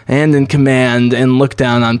numbers and in command and look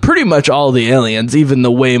down on pretty much all the aliens, even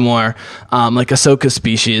the way more, like Ahsoka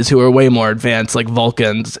species who are way more advanced, like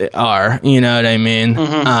Vulcans are, you know what I mean?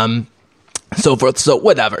 Mm-hmm. So forth. So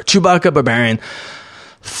whatever. Chewbacca, Barbarian.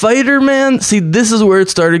 Fighter, man, see, this is where it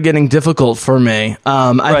started getting difficult for me.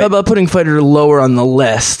 I thought about putting Fighter lower on the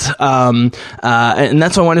list, and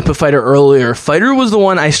that's why I wanted to put Fighter earlier. Fighter was the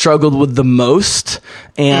one I struggled with the most,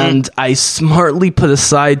 and I smartly put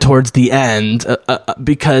aside towards the end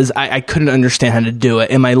because I couldn't understand how to do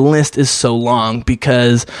it, and my list is so long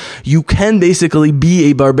because you can basically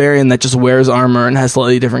be a barbarian that just wears armor and has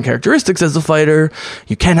slightly different characteristics as a fighter.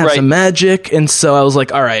 You can have some magic, and so I was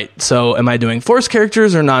like, all right, so am I doing Force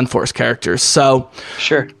characters or non-Force characters? So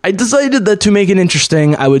I decided that to make it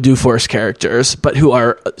interesting, I would do Force characters, but who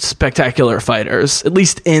are spectacular fighters, at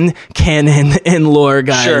least in canon and lore,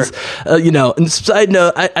 guys. And side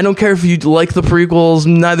note, I don't care if you like the prequels.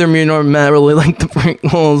 Neither me nor Matt really like the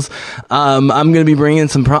prequels. I'm going to be bringing in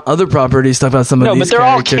some other property stuff about some of these characters. But they're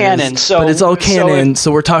all canon. But it's all canon,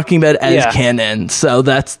 so we're talking about it as canon. So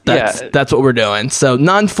that's what we're doing. So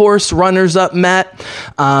non-Force runners up, Matt.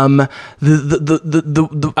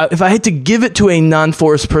 If I had to give it to a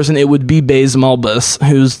non-Force person, it would be Baze Malbus,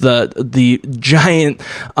 who's the giant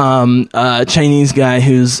Chinese guy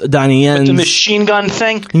who's Donnie Yen's. With the machine gun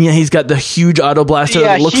thing? Yeah, he's got the huge auto blaster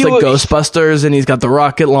that looks like Ghostbusters, and he's got the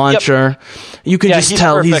rocket launcher. You can just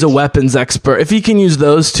tell he's a weapons expert. If he can use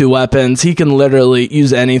those 2 weapons, he can literally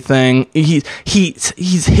use anything. He's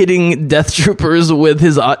hitting Death Troopers with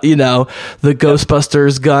his, the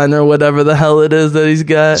Ghostbusters gun or whatever the hell it is that he's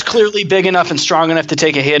got. It's clearly big enough and strong enough to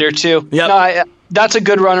take a hit or 2. Yep. No, that's a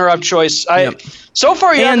good runner-up choice. So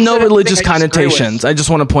far, and no religious connotations. I just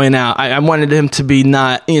want to point out, I wanted him to be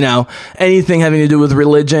not, anything having to do with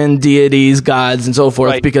religion, deities, gods, and so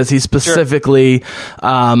forth, because he's specifically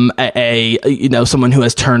someone who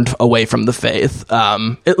has turned away from the faith.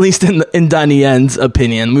 At least in Donnie Yen's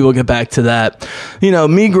opinion. We will get back to that.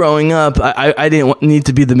 Me growing up, I didn't need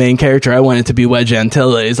to be the main character. I wanted to be Wedge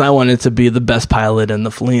Antilles. I wanted to be the best pilot in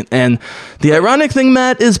the fleet. And the ironic thing,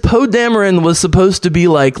 Matt, is Poe Dameron was supposed to be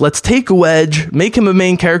like, let's take Wedge, make him a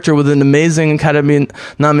main character with an amazing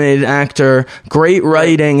Academy-nominated actor, great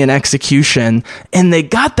writing and execution, and they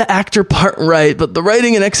got the actor part right, but the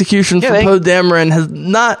writing and execution for Poe Dameron has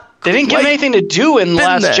not. They didn't give him anything to do in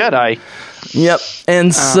Last Jedi. Yep,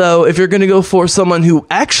 and so if you're going to go for someone who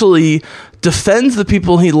actually defends the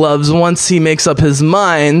people he loves once he makes up his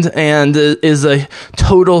mind and is a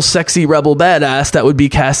total sexy rebel badass, that would be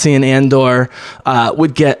Cassian Andor.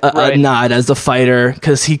 Would get a nod as a fighter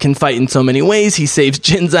because he can fight in so many ways. He saves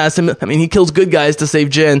Jin's ass. I mean, he kills good guys to save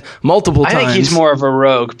Jin multiple times. I think he's more of a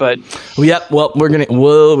rogue, but that'll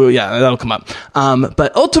come up.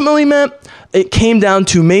 But ultimately, man, it came down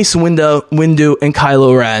to Mace Windu and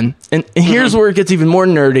Kylo Ren. And here's where it gets even more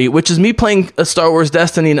nerdy, which is me playing a Star Wars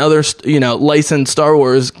Destiny and other, licensed Star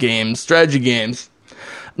Wars games, strategy games.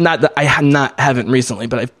 Not that I haven't recently,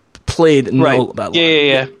 but I've played and know about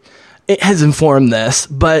it. Yeah. it has informed this,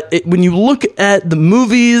 but when you look at the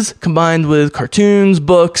movies combined with cartoons,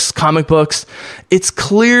 books, comic books, it's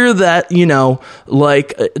clear that, you know,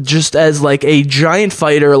 like just as like a giant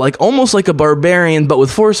fighter, like almost like a barbarian, but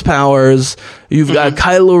with force powers, you've got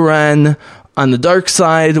Kylo Ren on the dark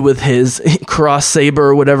side with his cross saber,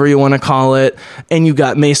 or whatever you want to call it, and you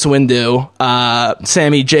got Mace Windu,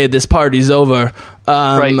 Sammy J, this party's over,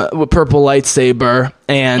 with purple lightsaber,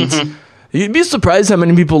 and you'd be surprised how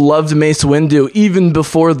many people loved Mace Windu even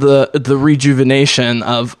before the rejuvenation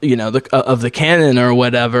of, you know, of the canon or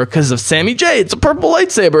whatever, because of Sammy J. It's a purple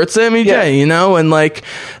lightsaber. It's Sammy J. You know, and like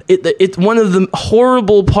it's one of the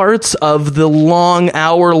horrible parts of the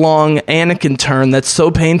hour-long Anakin turn that's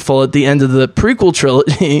so painful at the end of the prequel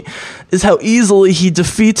trilogy is how easily he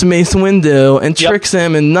defeats Mace Windu and tricks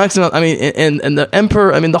him and knocks him out. I mean, and the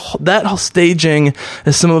Emperor. I mean, that whole staging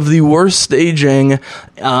is some of the worst staging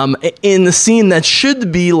in the scene that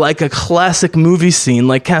should be like a classic movie scene,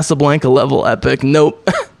 like Casablanca level epic. Nope.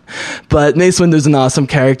 But Mace Windu's an awesome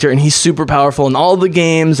character, and he's super powerful in all the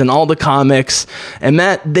games and all the comics. And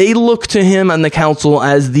Matt, they look to him on the council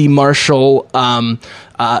as the martial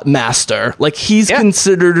master. Like, he's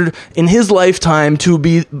considered in his lifetime to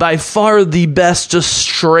be by far the best just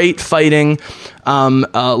straight fighting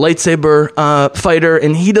lightsaber fighter,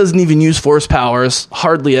 and he doesn't even use force powers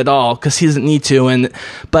hardly at all because he doesn't need to,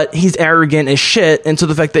 but he's arrogant as shit, and so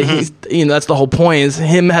the fact that he's, you know, that's the whole point, is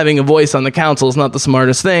him having a voice on the council is not the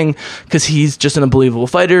smartest thing because he's just an unbelievable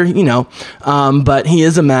fighter, you know, but he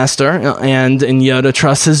is a master, and Yoda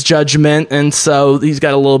trusts his judgment, and so he's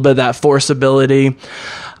got a little bit of that force ability.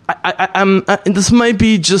 This might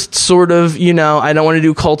be just sort of, you know, I don't want to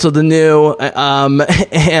do Cult of the New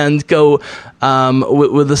and go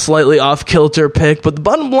with a slightly off-kilter pick, but the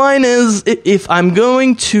bottom line is, if I'm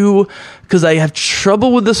going to, because I have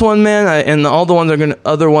trouble with this one, man, and all the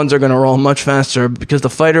other ones are gonna roll much faster, because the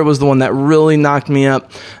fighter was the one that really knocked me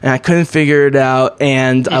up, and I couldn't figure it out,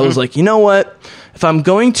 and I was like, you know what? If I'm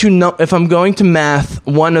going to math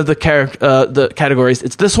one of the categories,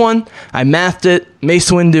 it's this one. I mathed it.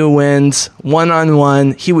 Mace Windu wins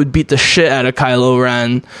 1-on-1. He would beat the shit out of Kylo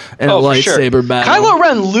Ren in a lightsaber battle. Kylo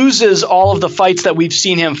Ren loses all of the fights that we've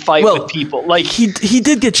seen him fight with people. Like, he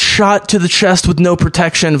did get shot to the chest with no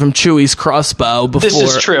protection from Chewie's crossbow before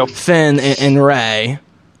this is true. Finn and Rey.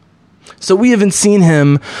 So we haven't seen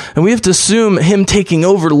him, and we have to assume him taking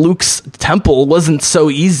over Luke's temple wasn't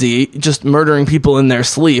so easy, just murdering people in their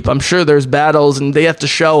sleep. I'm sure there's battles, and they have to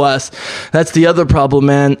show us. That's the other problem,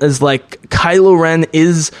 man, is like Kylo Ren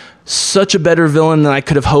is such a better villain than I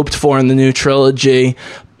could have hoped for in the new trilogy.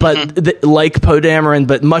 But like Poe Dameron,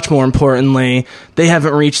 but much more importantly, they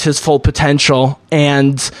haven't reached his full potential.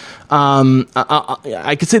 And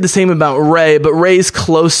I could say the same about Rey, but Rey's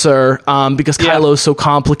closer because Kylo's so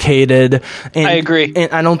complicated. And, I agree.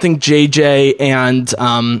 And I don't think JJ and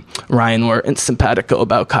Ryan were simpatico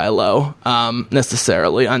about Kylo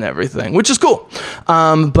necessarily on everything, which is cool.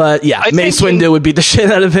 But yeah, Mace Windu would beat the shit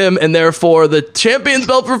out of him, and therefore the champion's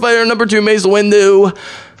belt for fighter number 2, Mace Windu.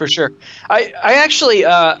 For sure. I actually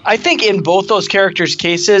I think in both those characters'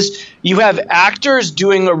 cases, you have actors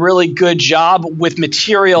doing a really good job with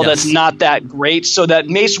material that's not that great, so that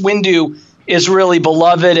Mace Windu is really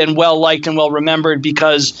beloved and well-liked and well-remembered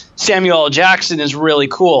because Samuel L. Jackson is really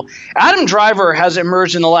cool. Adam Driver has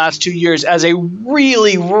emerged in the last 2 years as a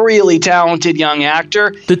really, really talented young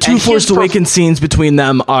actor. The two Force Awakens scenes between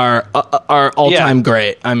them are all-time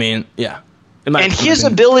great. I mean, And his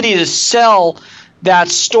ability to sell that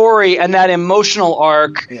story and that emotional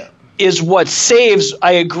arc is what saves,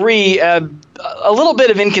 I agree, a little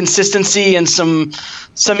bit of inconsistency and some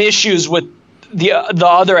issues with the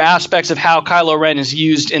other aspects of how Kylo Ren is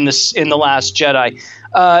used in The Last Jedi.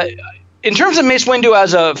 In terms of Mace Windu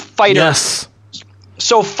as a fighter,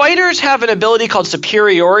 so fighters have an ability called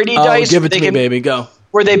superiority dice. Give it to me, baby. Go.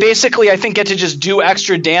 Where they basically, I think, get to just do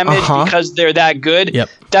extra damage because they're that good. Yep.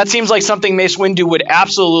 That seems like something Mace Windu would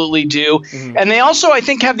absolutely do. And they also, I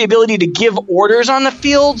think, have the ability to give orders on the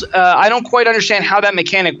field. I don't quite understand how that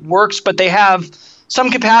mechanic works, but they have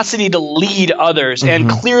some capacity to lead others. And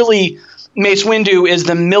clearly, Mace Windu is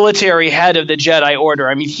the military head of the Jedi Order.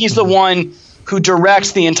 I mean, he's the one who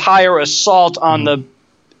directs the entire assault on the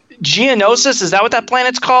Geonosis. Is that what that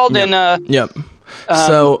planet's called? Yep.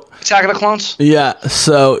 So Attack of the Clones? Yeah,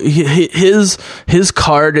 so his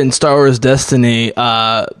card in Star Wars Destiny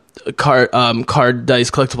card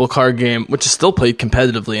dice collectible card game, which is still played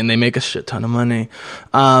competitively, and they make a shit ton of money.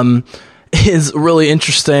 is really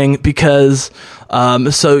interesting because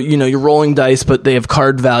so you're rolling dice, but they have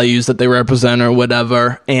card values that they represent or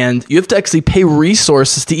whatever, and you have to actually pay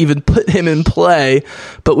resources to even put him in play.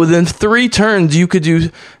 But within 3 turns, you could do,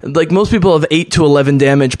 like, most people have 8 to 11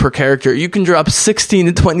 damage per character. You can drop 16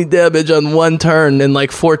 to 20 damage on 1 turn in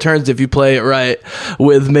like 4 turns if you play it right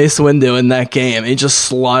with Mace Windu in that game. It just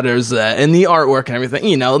slaughters that, and the artwork and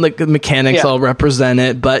everything. Like the mechanics all represent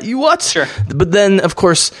it. But you watch. Sure. But then, of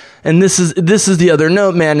course. And this is the other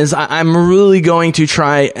note, man, is I'm really going to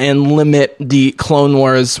try and limit the Clone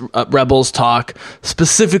Wars Rebels talk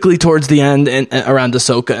specifically towards the end and around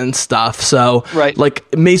Ahsoka and stuff. So,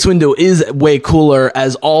 like, Mace Windu is way cooler,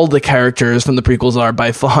 as all the characters from the prequels are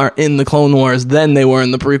by far in the Clone Wars than they were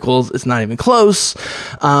in the prequels. It's not even close.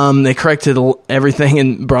 They corrected everything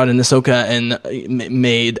and brought in Ahsoka and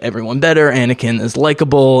made everyone better. Anakin is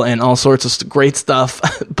likable and all sorts of great stuff.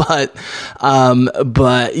 but I'm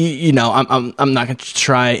not going to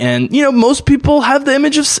try. And, most people have the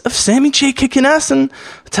image of Sammy J kicking ass in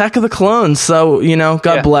Attack of the Clones. So,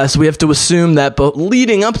 God bless. We have to assume that. But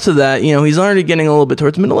leading up to that, he's already getting a little bit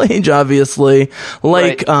towards middle age, obviously.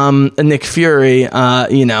 Like Nick Fury,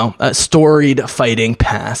 a storied fighting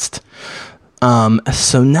past.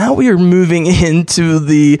 So now we are moving into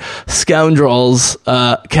the scoundrels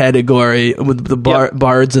category with the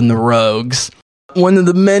bards and the rogues. One of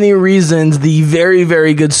the many reasons the very,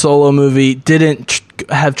 very good Solo movie didn't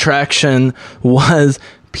have traction was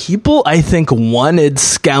people, I think, wanted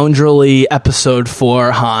scoundrelly Episode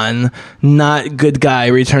 4 Han, not good guy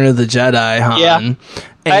Return of the Jedi Han. Yeah.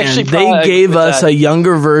 And they gave us a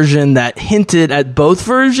younger version that hinted at both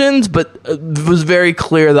versions, but it was very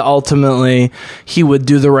clear that ultimately he would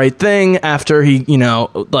do the right thing after he,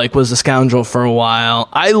 was a scoundrel for a while.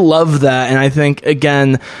 I love that, and I think,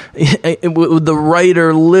 again, the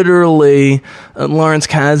writer, literally, Lawrence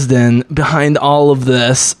Kasdan, behind all of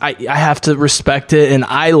this, I have to respect it, and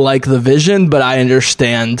I like the vision, but I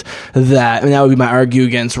understand that, and that would be my argue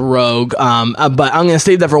against Rogue. But I'm going to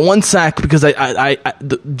save that for one sec, because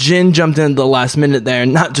Jin jumped in at the last minute there,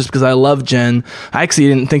 not just because I love Jin. I actually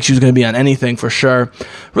didn't think she was going to be on anything for sure.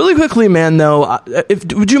 Really quickly, man, though,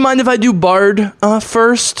 would you mind if I do Bard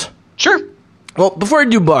first? Sure. Well, before I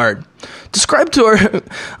do Bard, describe to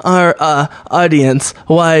our audience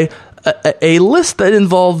why a list that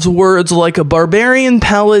involves words like a barbarian,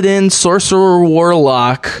 paladin, sorcerer,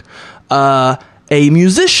 warlock, a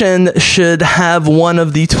musician should have one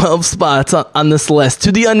of the 12 spots on this list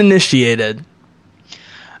to the uninitiated.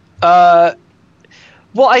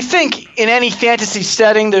 Well, I think in any fantasy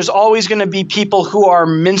setting, there's always going to be people who are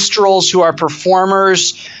minstrels, who are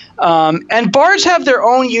performers, and bards have their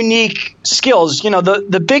own unique skills.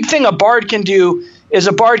 The big thing a bard can do is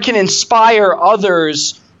a bard can inspire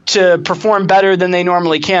others to perform better than they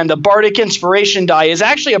normally can. The Bardic Inspiration die is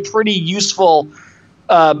actually a pretty useful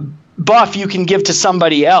buff you can give to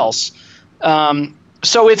somebody else.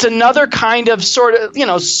 So it's another kind of sort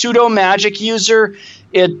of, pseudo magic user.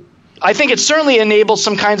 I think it certainly enables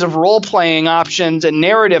some kinds of role-playing options and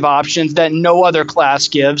narrative options that no other class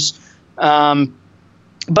gives.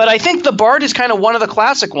 But I think the Bard is kind of one of the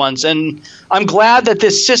classic ones, and I'm glad that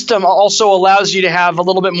this system also allows you to have a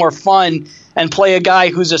little bit more fun and play a guy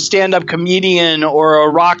who's a stand-up comedian or a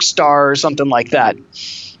rock star or something like that.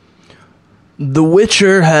 The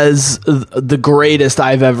Witcher has the greatest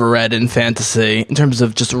I've ever read in fantasy in terms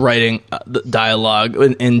of just writing dialogue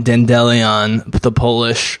in Dandelion, the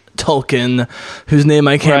Polish Tolkien, whose name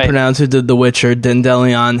I can't pronounce, who did The Witcher.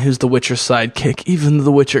 Dandelion, who's The Witcher's sidekick. Even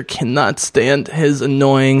The Witcher cannot stand his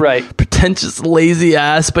annoying, pretentious, lazy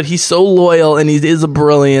ass, but he's so loyal, and he is a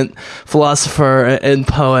brilliant philosopher and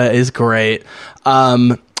poet. Is great.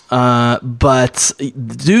 But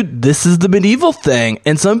dude, this is the medieval thing,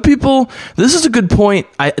 and some people, this is a good point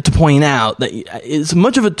to point out that as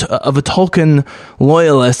much of a Tolkien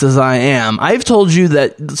loyalist as I am, I've told you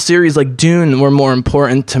that series like Dune were more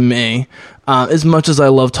important to me. As much as I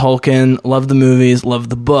love Tolkien, love the movies, love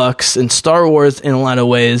the books, and Star Wars in a lot of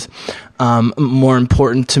ways, more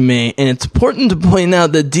important to me. And it's important to point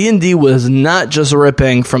out that D&D was not just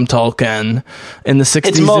ripping from Tolkien in the 60s and 70s.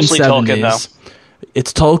 It's mostly Tolkien, though.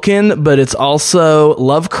 It's Tolkien, but it's also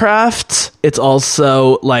Lovecraft. It's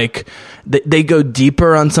also like they go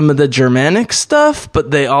deeper on some of the Germanic stuff,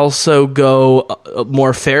 but they also go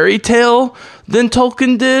more fairy tale than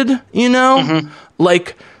Tolkien did, Mm-hmm.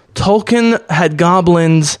 Like Tolkien had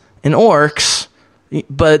goblins and orcs,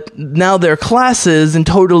 but now they're classes and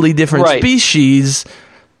totally different species.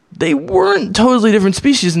 they weren't totally different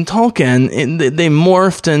species in Tolkien. They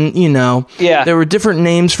morphed, and there were different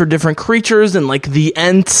names for different creatures, and like the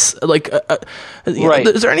Ents,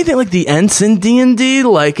 is there anything like the Ents in D&D?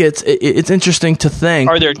 Like it's interesting to think.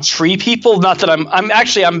 Are there tree people? Not that I'm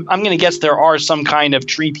going to guess there are some kind of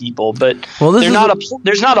tree people, but there's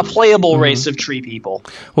not a playable race of tree people.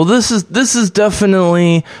 Well, this is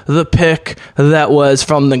definitely the pick that was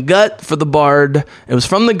from the gut for the bard. It was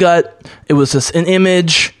from the gut. It was just an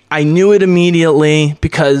image. I knew it immediately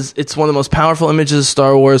because it's one of the most powerful images of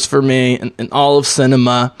Star Wars for me in all of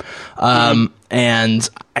cinema. And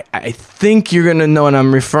I think you're going to know what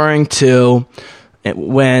I'm referring to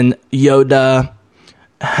when Yoda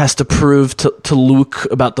has to prove to Luke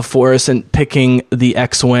about the Force and picking the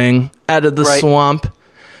X-Wing out of the swamp.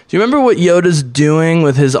 Do you remember what Yoda's doing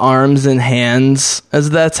with his arms and hands as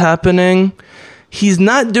that's happening? He's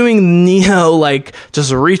not doing Neo, like,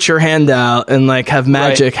 just reach your hand out and, like, have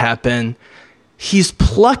magic happen. He's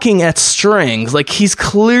plucking at strings. Like, he's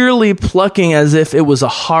clearly plucking as if it was a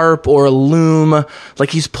harp or a loom. Like,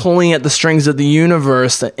 he's pulling at the strings of the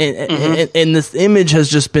universe. And this image has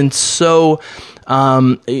just been so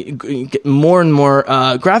more and more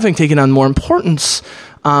graphic, taking on more importance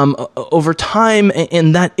over time,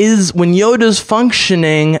 and that is when Yoda's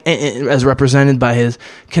functioning as represented by his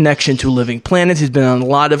connection to living planets. He's been on a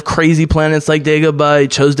lot of crazy planets like Dagobah. He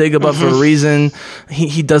chose Dagobah for a reason.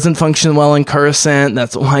 He doesn't function well in Coruscant.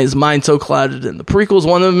 That's why his mind's so clouded in the prequels.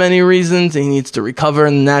 One of many reasons. He needs to recover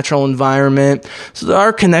in the natural environment. So there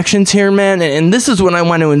are connections here, man, and this is when I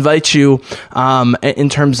want to invite you in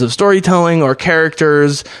terms of storytelling or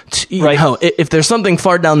characters. You know, if there's something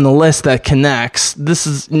far down the list that connects, this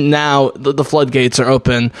is now the floodgates are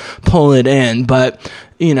open. Pull it in. But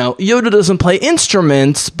Yoda doesn't play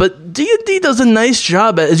instruments, but D&D does a nice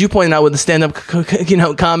job, as you pointed out, with the stand-up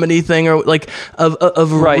comedy thing, or like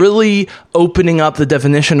of really opening up the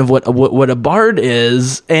definition of what a bard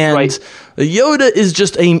is. And Yoda is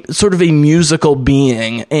just a sort of a musical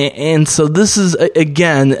being, and so this is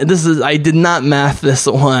I did not math this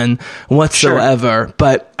one whatsoever,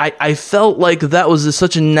 but I felt like that was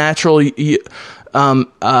such a natural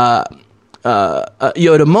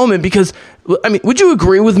Yoda moment, because I mean, would you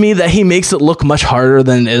agree with me that he makes it look much harder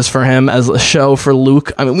than it is for him as a show for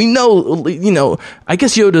Luke? I mean, we know, I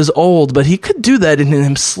guess Yoda's old, but he could do that in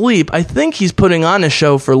his sleep. I think he's putting on a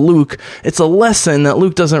show for Luke. It's a lesson that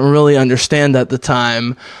Luke doesn't really understand at the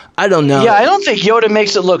time. I don't know. Yeah, I don't think Yoda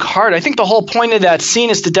makes it look hard. I think the whole point of that scene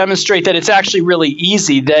is to demonstrate that it's actually really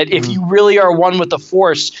easy, that if you really are one with the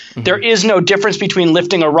Force, there is no difference between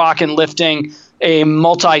lifting a rock and lifting a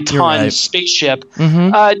multi-ton spaceship.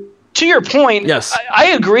 To your point, yes.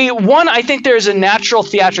 I agree. One, I think there's a natural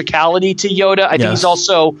theatricality to Yoda. I think he's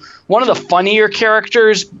also one of the funnier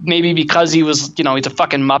characters, maybe because he was, he's a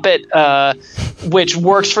fucking Muppet, which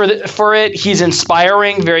works for it. He's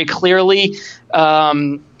inspiring very clearly.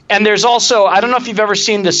 And there's also, I don't know if you've ever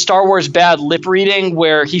seen the Star Wars Bad lip reading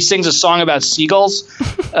where he sings a song about seagulls.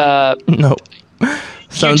 No.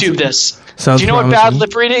 YouTube this. Do you know promising. What Bad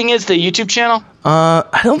lip reading is, the YouTube channel?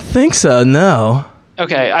 I don't think so, no.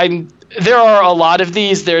 Okay, there are a lot of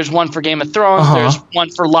these. There's one for Game of Thrones. There's one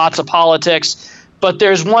for lots of politics. But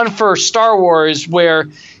there's one for Star Wars where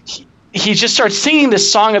he just starts singing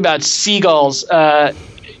this song about seagulls.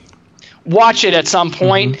 Watch it at some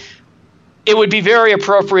point. It would be very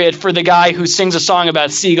appropriate for the guy who sings a song about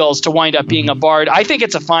seagulls to wind up being a bard. I think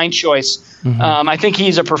it's a fine choice. I think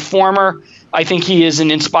he's a performer. I think he is an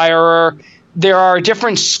inspirer. There are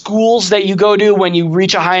different schools that you go to when you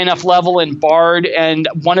reach a high enough level in bard, and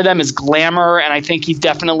one of them is glamour, and I think he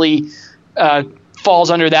definitely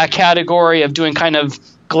falls under that category of doing kind of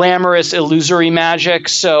glamorous, illusory magic.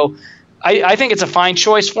 So I think it's a fine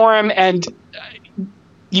choice for him, and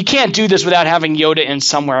you can't do this without having Yoda in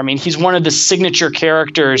somewhere. I mean, he's one of the signature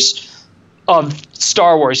characters of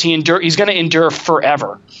Star Wars. He's going to endure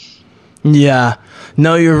forever. Yeah.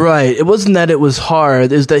 No, you're right. It wasn't that it was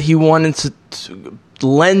hard. It's that he wanted to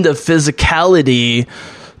lend a physicality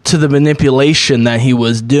to the manipulation that he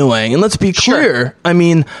was doing. And let's be clear. I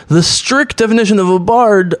mean, the strict definition of a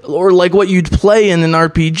bard, or like what you'd play in an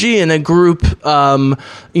RPG in a group,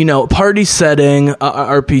 party setting,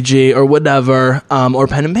 RPG or whatever, or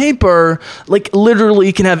pen and paper, like literally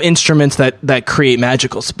you can have instruments that create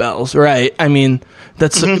magical spells, right? I mean,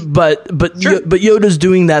 that's but Yoda's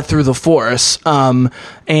doing that through the Force,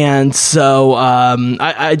 and so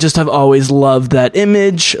I just have always loved that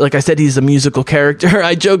image. Like I said, he's a musical character.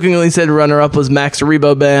 I jokingly said runner-up was Max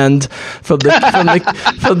Rebo Band from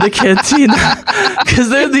the Cantina, because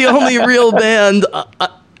they're the only real band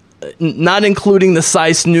not including the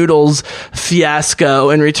Sice Noodles fiasco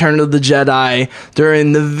in Return of the Jedi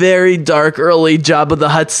during the very dark early Jabba the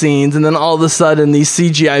Hutt scenes, and then all of a sudden these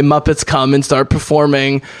CGI Muppets come and start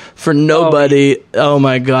performing for nobody. Oh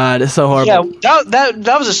my God, it's so horrible. Yeah,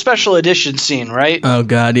 that was a special edition scene, right? Oh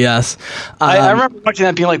God, yes. I remember watching that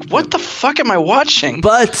and being like, what the fuck am I watching?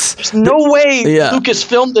 But there's no way Lucas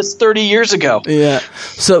filmed this 30 years ago. Yeah.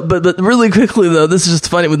 So, but really quickly though, this is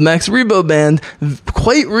just funny with Max Rebo Band.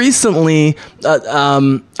 Quite recently,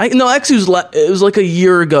 it was like a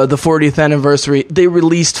year ago, the 40th anniversary. They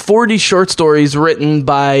released 40 short stories written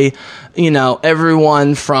by,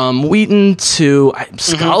 everyone from Wheaton to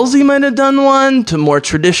Scalzi might have done one, to more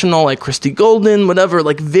traditional like Christy Golden, whatever,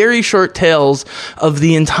 like very short tales of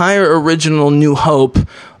the entire original New Hope.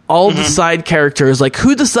 All the side characters, like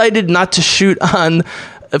who decided not to shoot on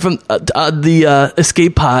from the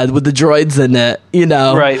escape pod with the droids in it,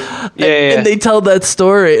 right? Yeah. And they tell that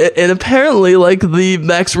story, and apparently, like the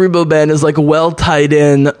Max Rebo Band is like well tied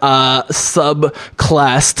in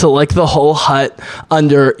subclass to like the whole Hutt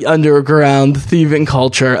underground thieving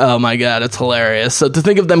culture. Oh my God, it's hilarious. So to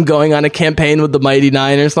think of them going on a campaign with the Mighty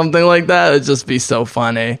Nine or something like that, it'd just be so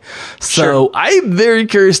funny. So I'm very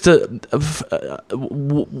curious to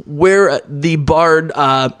where the Bard,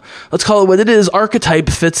 let's call it what it is, archetype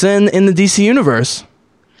fits in the DC universe.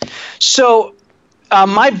 So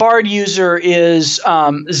my Bard user is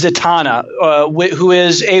Zatanna, who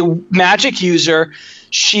is a magic user.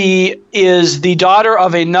 She is the daughter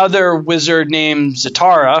of another wizard named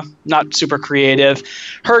Zatara, not super creative.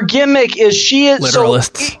 Her gimmick is she is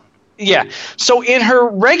literalists. So in her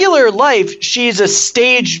regular life, she's a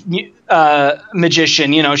stage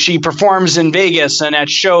magician. She performs in Vegas and at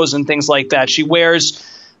shows and things like that. She wears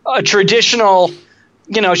a traditional,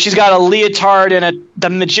 she's got a leotard and the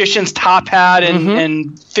magician's top hat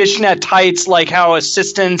and fishnet tights, like how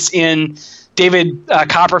assistants in David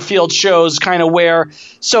Copperfield shows kind of wear.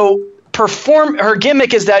 So her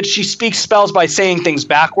gimmick is that she speaks spells by saying things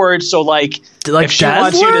backwards. So like if she Dazzler?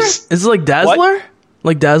 wants you to, is it like Dazzler? What?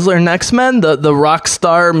 Like Dazzler in X-Men, the rock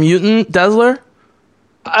star mutant Dazzler?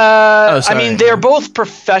 I mean, they're both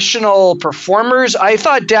professional performers. I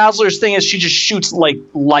thought Dazzler's thing is she just shoots like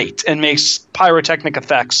light and makes pyrotechnic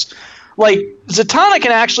effects. Like Zatanna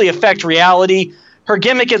can actually affect reality. Her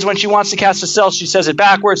gimmick is when she wants to cast a spell, she says it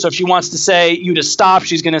backwards. So if she wants to say you to stop,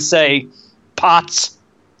 she's going to say pots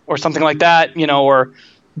or something like that, or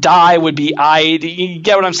die would be I. You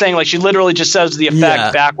get what I'm saying? Like she literally just says the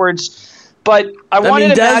effect backwards. But I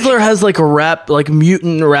mean, Dazzler has like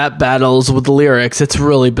mutant rap battles with lyrics. It's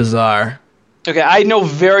really bizarre. Okay, I know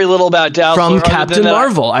very little about Dazzler from Captain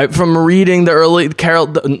Marvel. from reading the early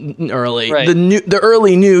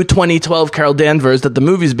new 2012 Carol Danvers that the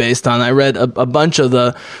movie's based on. I read a bunch of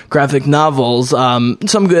the graphic novels.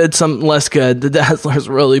 Some good, some less good. The Dazzler's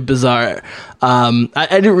really bizarre. I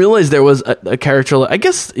didn't realize there was a character. I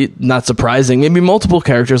guess not surprising. Maybe multiple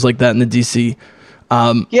characters like that in the DC.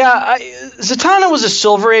 Zatanna was a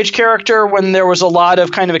Silver Age character when there was a lot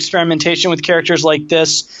of kind of experimentation with characters like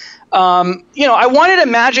this. I wanted a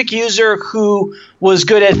magic user who was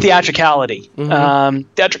good at theatricality.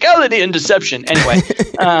 Theatricality and deception. Anyway.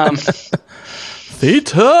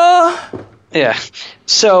 Theta! Yeah.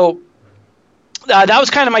 So that was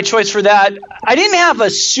kind of my choice for that. I didn't have a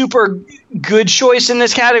super good choice in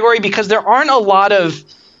this category because there aren't a lot of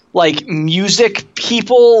like music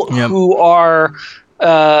people who are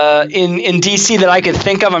in DC that I could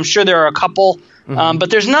think of. I'm sure there are a couple, but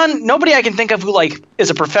there's nobody I can think of who like is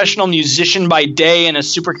a professional musician by day and a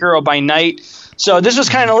superhero by night. So this was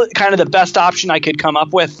kind of the best option I could come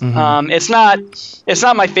up with. It's not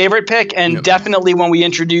my favorite pick, and definitely when we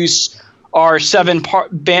introduce our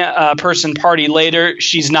 7-person party later,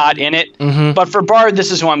 she's not in it. But for Bard,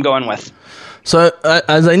 this is who I'm going with. So,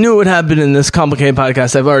 as I knew it would happen in this complicated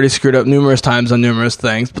podcast, I've already screwed up numerous times on numerous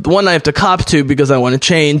things. But the one I have to cop to because I want to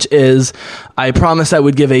change is I promised I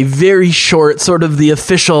would give a very short, sort of the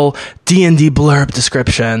official D&D blurb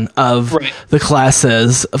description of the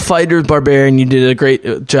classes. Fighter, Barbarian, you did a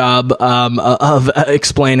great job of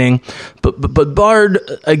explaining. But Bard,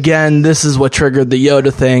 again, this is what triggered the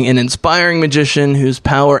Yoda thing. An inspiring magician whose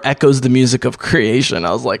power echoes the music of creation.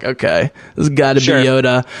 I was like, okay, this has got to be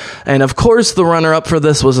Yoda. And of course, the runner-up for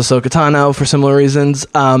this was Ahsoka Tano for similar reasons.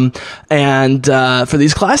 And for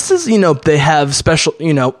these classes, they have special,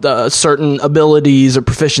 certain abilities or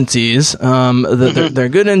proficiencies that they're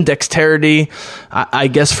good in. Dexterity, I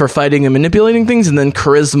guess, for fighting and manipulating things, and then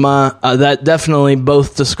charisma. That definitely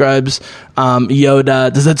both describes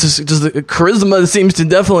Yoda. Does the charisma seems to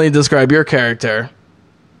definitely describe your character?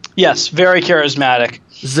 Yes, very charismatic.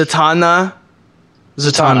 Zatanna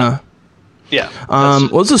Zatanna. Yeah.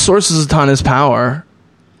 What's the source of Zatanna's power?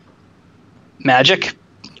 Magic.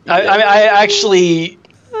 I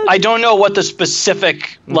don't know what the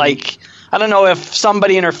specific, like, I don't know if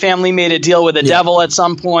somebody in her family made a deal with the devil at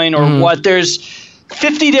some point or what. There's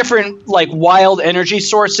 50 different, like, wild energy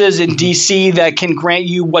sources in DC that can grant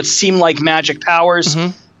you what seem like magic powers.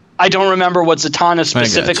 I don't remember what Zatanna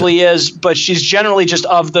specifically is, but she's generally just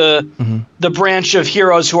of the branch of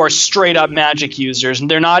heroes who are straight up magic users. And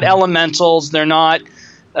they're not elementals. They're not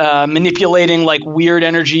manipulating, like, weird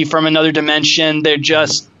energy from another dimension.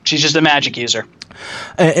 She's just a magic user.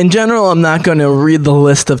 In general, I'm not going to read the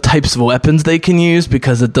list of types of weapons they can use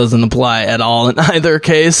because it doesn't apply at all in either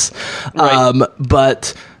case. Right.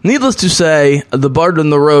 But needless to say, the Bard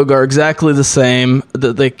and the Rogue are exactly the same.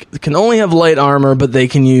 They can only have light armor, but they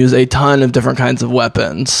can use a ton of different kinds of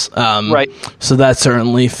weapons. Right. So that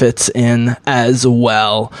certainly fits in as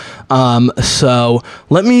well. So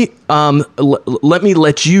let me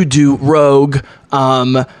let you do Rogue.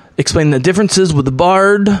 Explain the differences with the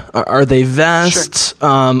Bard. Are they vast? Sure.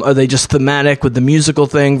 Are they just thematic with the musical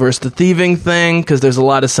thing versus the thieving thing? Because there's a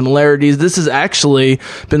lot of similarities. This has actually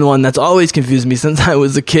been one that's always confused me since I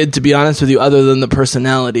was a kid, to be honest with you, other than the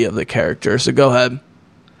personality of the character. So go ahead.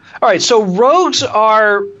 All right, so rogues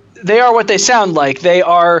are what they sound like. They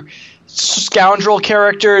are scoundrel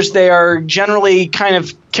characters. They are generally kind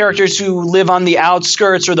of characters who live on the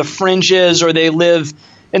outskirts or the fringes, or they live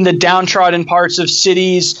in the downtrodden parts of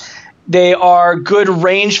cities. They are good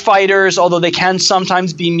range fighters, although they can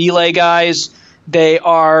sometimes be melee guys. They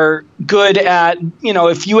are good at,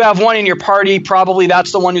 if you have one in your party, probably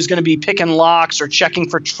that's the one who's going to be picking locks or checking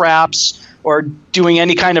for traps or doing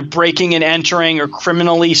any kind of breaking and entering or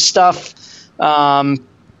criminally stuff.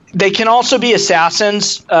 They can also be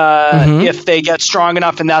assassins if they get strong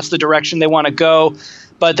enough and that's the direction they want to go.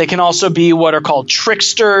 But they can also be what are called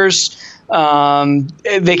tricksters.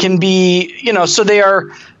 They can be, so they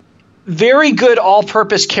are very good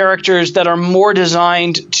all-purpose characters that are more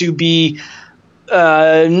designed to be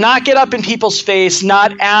not get up in people's face,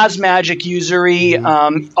 not as magic usery,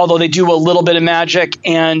 although they do a little bit of magic.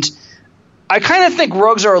 And I kind of think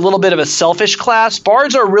rogues are a little bit of a selfish class.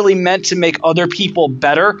 Bards are really meant to make other people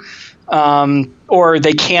better, or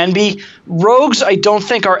they can be. Rogues, I don't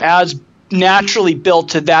think, are as naturally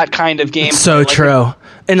built to that kind of game. So true.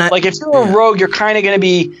 And if you're a rogue, you're kind of going to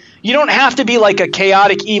be – you don't have to be like a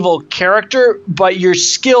chaotic evil character, but your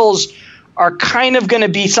skills are kind of going to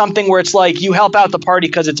be something where it's like you help out the party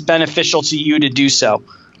because it's beneficial to you to do so.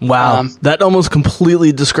 Wow. That almost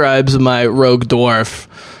completely describes my rogue dwarf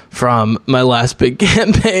from my last big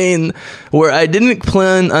campaign, where I didn't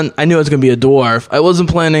plan on, I knew I was going to be a dwarf. I wasn't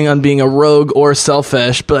planning on being a rogue or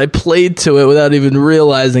selfish, but I played to it without even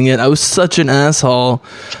realizing it. I was such an asshole.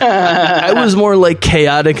 I was more like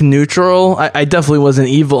chaotic neutral. I definitely wasn't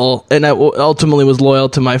evil, and I ultimately was loyal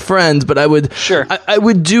to my friends, but I would I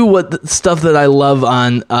would do stuff that I love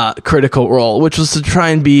on Critical Role, which was to try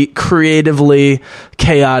and be creatively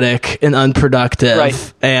chaotic and unproductive.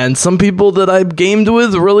 Right. And some people that I gamed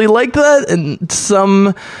with really like that, and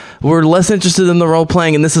some were less interested in the role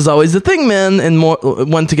playing, and this is always the thing, man, and more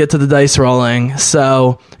want to get to the dice rolling.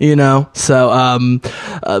 So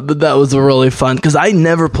but that was really fun because I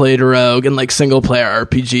never played a rogue in like single player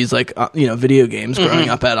RPGs, like video games growing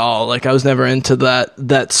up at all. Like I was never into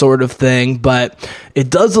that sort of thing, but it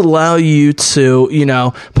does allow you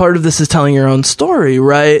to, part of this is telling your own story,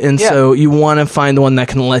 right? And so you want to find one that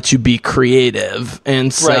can let you be creative.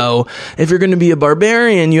 And so if you're going to be a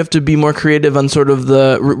barbarian, you have to be more creative on sort of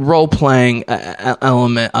the role-playing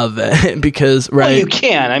element of it because, right? Well, you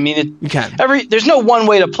can. I mean, you can. There's no one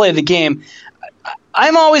way to play the game.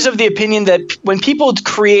 I'm always of the opinion that when people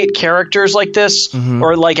create characters like this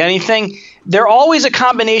or like anything, they're always a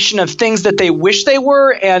combination of things that they wish they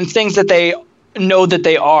were and things that they know that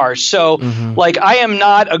they are. So like I am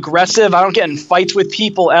not aggressive. I don't get in fights with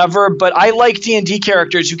people ever, but I like D&D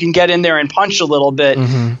characters who can get in there and punch a little bit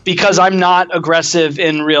because I'm not aggressive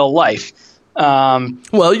in real life.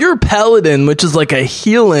 Well, you're a paladin, which is like a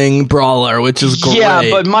healing brawler, which is great. Yeah,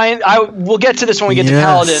 but we'll get to this when we get to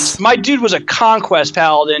paladins. My dude was a conquest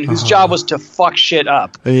paladin whose job was to fuck shit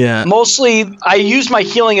up. Yeah. Mostly, I used my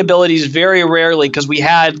healing abilities very rarely because we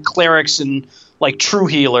had clerics and like true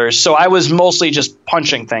healers, so I was mostly just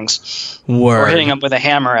punching things. Word. Or hitting them with a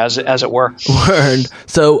hammer, as it were. Word.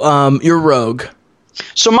 So, you're rogue.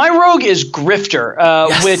 So my rogue is Grifter,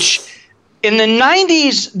 which in the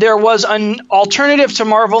 90s, there was an alternative to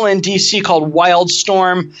Marvel and DC called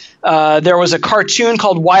Wildstorm. There was a cartoon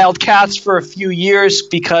called Wildcats for a few years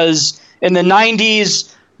because in the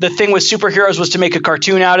 90s, the thing with superheroes was to make a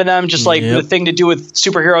cartoon out of them, just like the thing to do with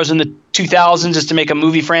superheroes in the 2000s is to make a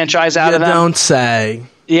movie franchise out of them. Don't say.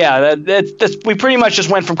 Yeah, that's we pretty much just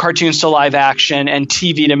went from cartoons to live action and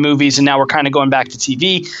TV to movies, and now we're kind of going back to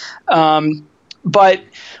TV. But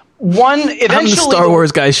one eventually, I'm the Star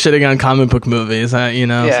Wars guy shitting on comic book movies, you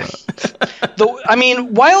know. Yeah. So.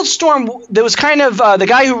 Wildstorm. There was kind of the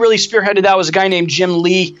guy who really spearheaded that was a guy named Jim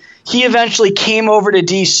Lee. He eventually came over to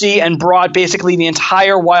DC and brought basically the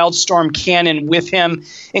entire Wildstorm canon with him,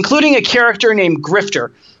 including a character named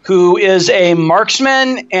Grifter, who is a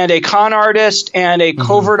marksman and a con artist and a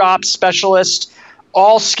covert ops specialist,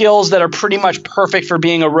 all skills that are pretty much perfect for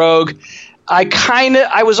being a rogue.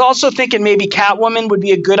 I was also thinking maybe Catwoman would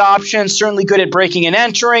be a good option, certainly good at breaking and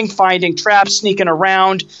entering, finding traps, sneaking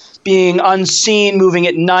around, being unseen, moving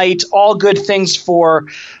at night, all good things for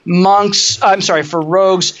for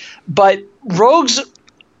rogues. But rogues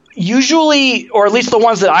usually, or at least the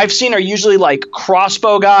ones that I've seen, are usually like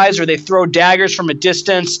crossbow guys, or they throw daggers from a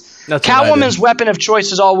distance. Catwoman's weapon of choice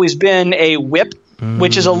has always been a whip,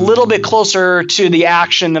 which is a little bit closer to the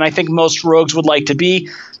action than I think most rogues would like to be.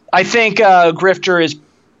 I think Grifter is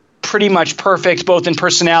pretty much perfect, both in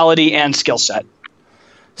personality and skill set.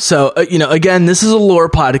 So, again, this is a lore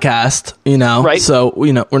podcast, right? So,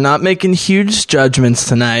 we're not making huge judgments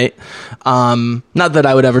tonight. Not that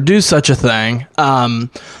I would ever do such a thing. But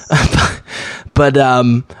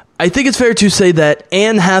I think it's fair to say that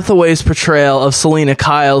Anne Hathaway's portrayal of Selena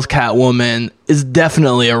Kyle's Catwoman is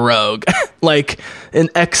definitely a rogue. Like, an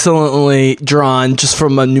excellently drawn, just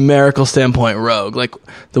from a numerical standpoint, rogue. Like,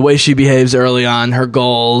 the way she behaves early on, her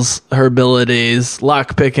goals, her abilities,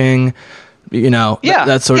 lockpicking,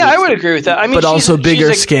 that sort of. Yeah, I would agree with that. I mean, but also bigger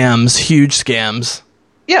scams, huge scams.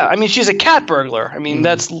 Yeah, I mean, she's a cat burglar. I mean,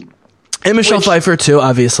 that's. And Michelle Pfeiffer too,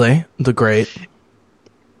 obviously, the great.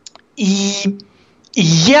 Yes,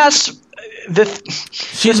 she's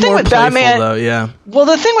the thing more with playful, Batman, though. Yeah. Well,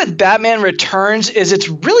 the thing with Batman Returns is it's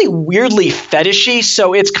really weirdly fetishy,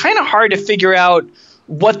 so it's kind of hard to figure out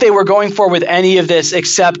what they were going for with any of this,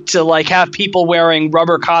 except to like have people wearing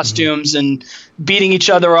rubber costumes and beating each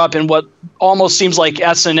other up in what almost seems like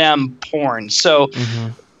S&M porn. So,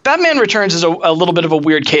 Batman Returns is a little bit of a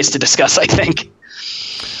weird case to discuss, I think.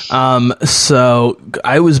 So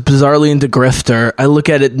I was bizarrely into Grifter. I look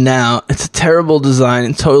at it now. It's a terrible design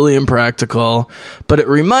and totally impractical, but it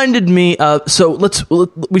reminded me of,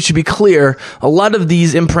 we should be clear. A lot of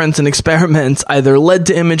these imprints and experiments either led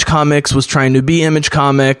to Image Comics, was trying to be Image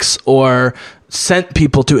Comics, or sent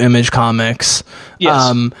people to Image Comics.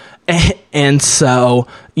 Yes. And so,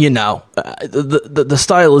 the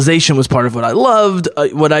stylization was part of what I loved.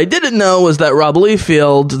 What I didn't know was that Rob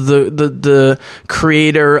Liefeld, the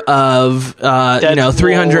creator of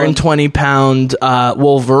 320-pound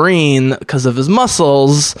Wolverine, because of his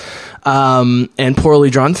muscles and poorly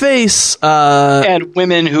drawn face, and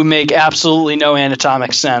women who make absolutely no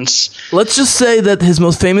anatomic sense. Let's just say that his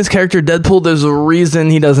most famous character, Deadpool, there's a reason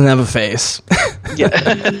he doesn't have a face.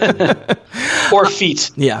 Yeah. Or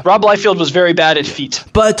feet. Yeah. Rob Liefeld was very bad at feet.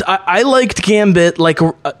 But I liked Gambit, like,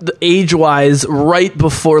 age-wise, right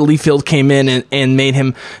before Liefeld came in and made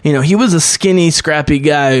him, he was a skinny, scrappy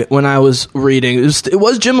guy when I was reading. It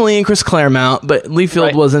was Jim Lee and Chris Claremont, but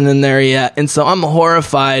Liefeld wasn't in there yet. And so I'm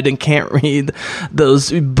horrified and can't read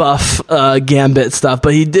those buff Gambit stuff.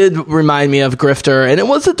 But he did remind me of Grifter, and it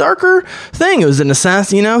was a darker thing. It was an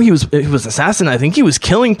assassin, he was an assassin. I think he was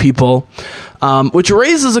killing people. Which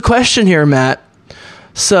raises a question here, Matt.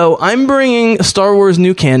 So I'm bringing Star Wars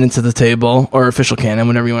new canon to the table, or official canon,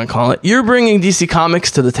 whatever you want to call it. You're bringing DC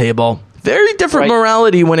Comics to the table. Very different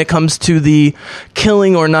morality when it comes to the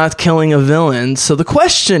killing or not killing of villains. So the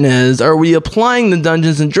question is, are we applying the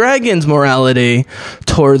Dungeons and Dragons morality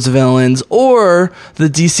towards villains, or the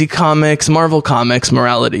DC Comics, Marvel Comics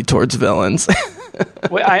morality towards villains?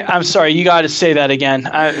 Wait, I'm sorry, you got to say that again.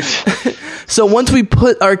 So once we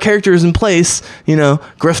put our characters in place,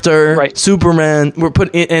 Grifter, Superman, we're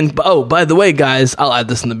putting in. Oh, by the way, guys, I'll add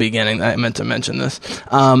this in the beginning. I meant to mention this.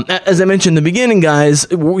 As I mentioned in the beginning, guys,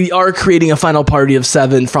 we are creating a final party of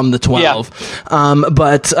 7 from the 12. Yeah.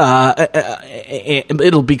 But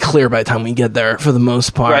it'll be clear by the time we get there for the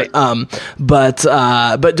most part. Right. But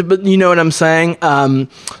you know what I'm saying? And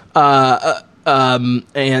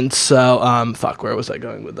so, where was I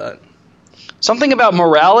going with that? Something about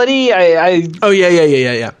morality? Oh,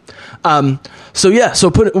 yeah.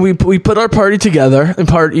 We put our party together in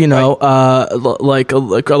part, like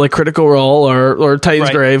Critical Role or Titan's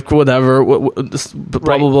Grave, whatever, blah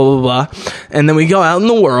blah blah blah blah, and then we go out in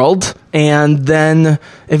the world, and then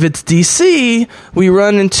if it's DC, we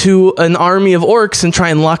run into an army of orcs and try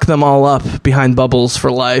and lock them all up behind bubbles for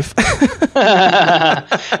life.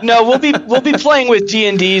 No, we'll be playing with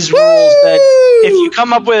D&D's rules that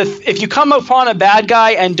if you come upon a bad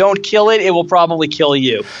guy and don't kill it, it will probably kill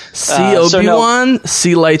you. See Obi-Wan,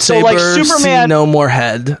 see lightsaber, Superman, see no more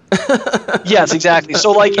head. Yes, exactly.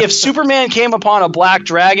 So like if Superman came upon a black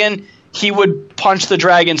dragon, he would punch the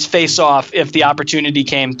dragon's face off if the opportunity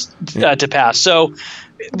came to pass. So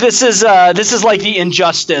this is like the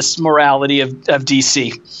Injustice morality of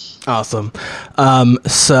DC. Awesome.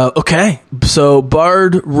 So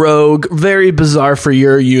Bard, Rogue, very bizarre for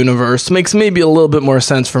your universe. Makes maybe a little bit more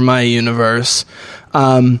sense for my universe.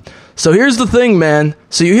 So here's the thing, man.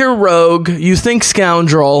 So you hear Rogue, you think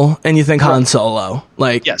Scoundrel, and you think Han Solo.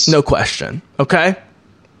 Like, yes. No question. Okay?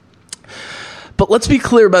 But let's be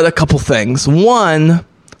clear about a couple things. One,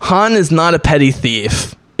 Han is not a petty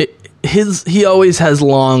thief. He always has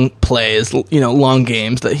long plays, long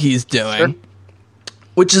games that he's doing. Sure.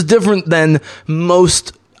 Which is different than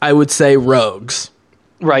most, I would say, rogues.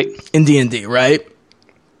 Right. In D&D, right?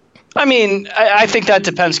 I mean, I think that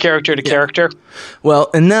depends character to character. Well,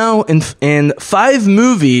 and now in 5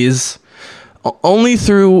 movies, only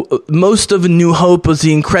through most of A New Hope was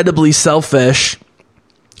he incredibly selfish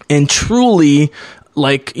and truly,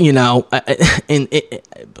 like, an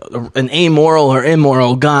amoral or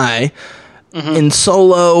immoral guy. Mm-hmm. In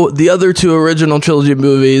Solo, the other 2 original trilogy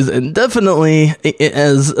movies, and definitely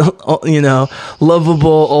as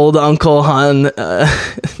lovable old Uncle Han,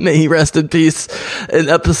 may he rest in peace, in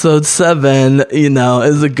Episode 7,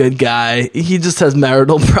 is a good guy. He just has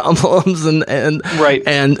marital problems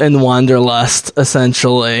and wanderlust,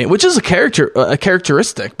 essentially, which is a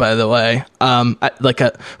characteristic, by the way.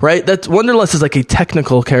 That's wanderlust is like a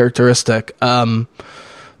technical characteristic.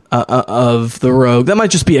 Of the Rogue. That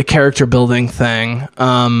might just be a character building thing.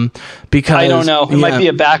 Because I don't know. It might be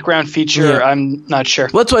a background feature. Yeah. I'm not sure.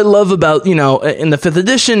 Well, that's what I love about, in the 5th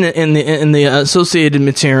edition, in the associated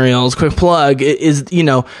materials, quick plug, is,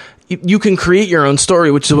 you can create your own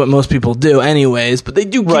story, which is what most people do anyways, but they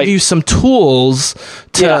do give you some tools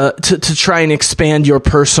to try and expand your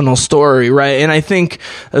personal story, right? And I think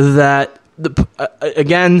that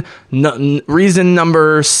reason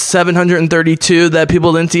number 732 that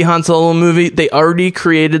people didn't see Han Solo movie, they already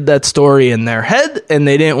created that story in their head, and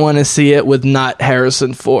they didn't want to see it with not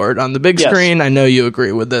Harrison Ford on the big screen. I know you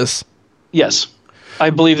agree with this. Yes, I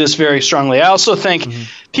believe this very strongly. I also think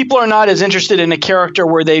people are not as interested in a character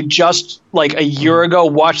where they just, like, a year ago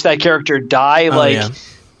watched that character die.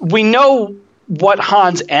 We know what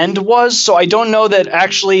Han's end was, so I don't know that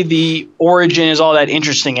actually the origin is all that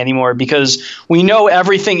interesting anymore, because we know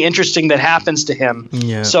everything interesting that happens to him.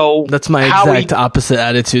 Yeah, so that's my exact opposite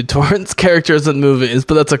attitude towards characters in movies,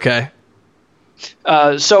 but that's okay.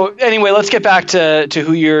 So anyway, let's get back to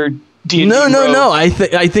who you're. No. I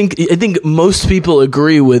think most people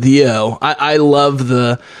agree with you. I love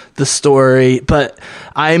the story, but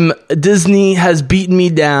Disney has beaten me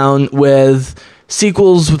down with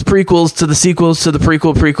sequels with prequels to the sequels to the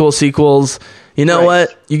prequel sequels. You know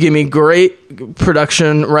what? You give me great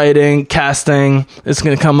production, writing, casting. It's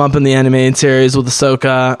going to come up in the animated series with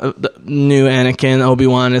Ahsoka, new Anakin,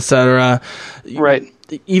 Obi-Wan, etc. Right.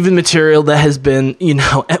 Even material that has been,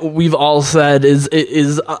 we've all said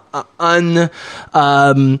is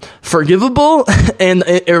unforgivable and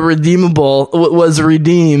irredeemable, was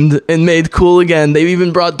redeemed and made cool again. They've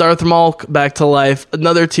even brought Darth Maul back to life.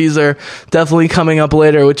 Another teaser definitely coming up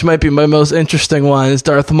later, which might be my most interesting one, is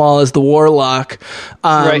Darth Maul as the Warlock.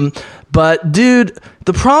 But, dude,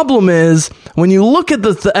 the problem is when you look at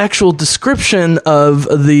the actual description of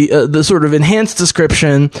the sort of enhanced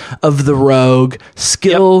description of the Rogue,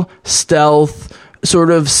 skill, stealth,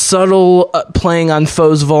 sort of subtle playing on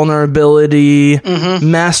foes' vulnerability,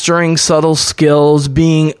 mastering subtle skills,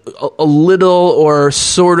 being a little or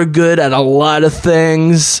sort of good at a lot of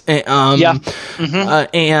things,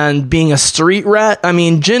 and being a street rat. I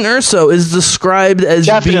mean, Jyn Erso is described as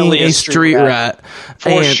definitely being a street rat.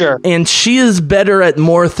 For sure. And she is better at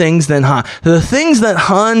more things than Han. The things that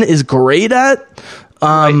Han is great at,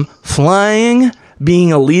 flying,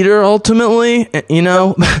 being a leader ultimately, you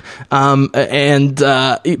know, and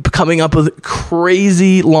coming up with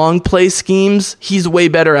crazy long play schemes. He's way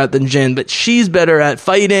better at than Jin, but she's better at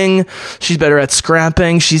fighting. She's better at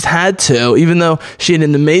scrapping. She's had to, even though she had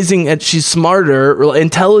an amazing, she's smarter.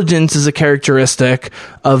 Intelligence is a characteristic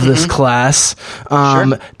of this class.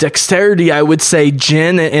 Dexterity, I would say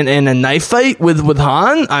Jin in a knife fight with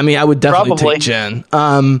Han. I mean, I would definitely take Jin.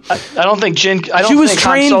 I don't think Jin. I don't think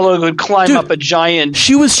Han Solo would climb up a giant.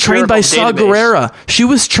 She was trained by Saw Gerrera.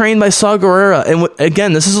 And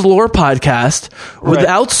again, this is a lore podcast.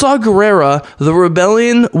 Without Saw Gerrera, the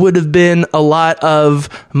rebellion would have been a lot of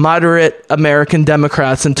moderate American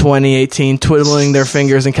Democrats in 2018 twiddling their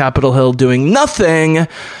fingers in Capitol Hill doing nothing.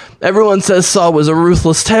 Everyone says Saw was a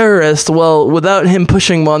ruthless terrorist. Well, without him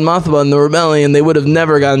pushing Mon Mothma in the rebellion, they would have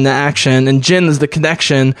never gotten to action. And Jin is the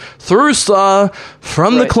connection through Saw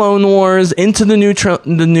from the Clone Wars into the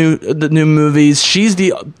new movies. She's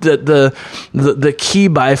the key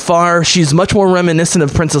by far. She's much more reminiscent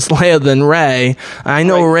of Princess Leia than Rey. I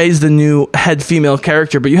know Rey's the new head female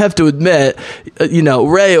character, but you have to admit,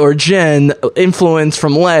 Rey or Jin influence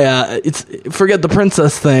from Leia. Forget the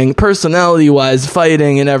princess thing. Personality wise,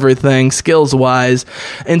 fighting and everything. Skills wise.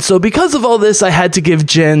 And so because of all this, I had to give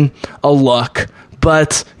Jin a look.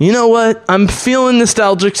 But you know what? I'm feeling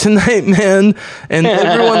nostalgic tonight, man. And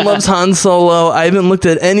everyone loves Han Solo. I haven't looked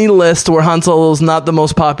at any list where Han Solo is not the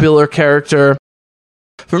most popular character.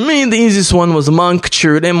 For me, the easiest one was Monk,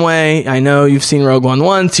 Chirrut Imwe. I know you've seen Rogue One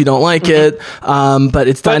once, you don't like it, but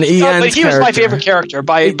it's Donnie Yen's But he was my favorite character.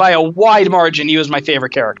 By a wide margin, he was my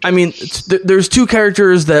favorite character. I mean, there's two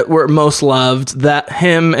characters that were most loved. That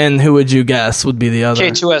him and who would you guess would be the other?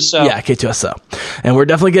 K2SO. Yeah, K2SO. And we're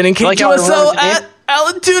definitely getting K2SO at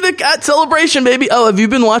Alan Tudyk at Celebration, baby. Oh, have you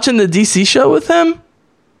been watching the DC show with him?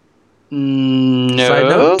 No. Side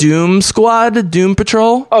note, Doom Squad, Doom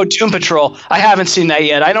Patrol. Oh, Doom Patrol. I haven't seen that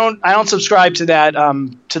yet. I don't subscribe to that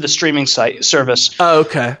to the streaming site service. Oh,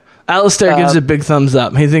 okay. Alistair gives it a big thumbs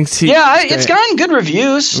up. He thinks it's gotten good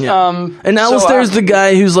reviews. Yeah. And Alistair's the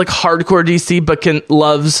guy who's like hardcore DC, but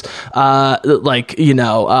loves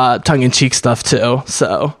tongue in cheek stuff too.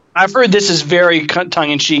 So I've heard this is very tongue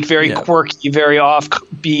in cheek, very quirky, very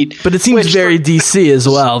offbeat. But it seems very DC as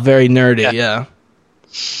well, very nerdy. Yeah.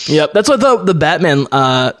 Yep, that's what I thought. The Batman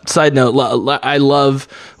side note, I love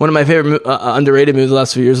one of my favorite underrated movies the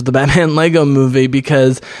last few years was the Batman Lego movie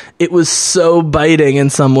because it was so biting in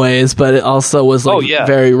some ways, but it also was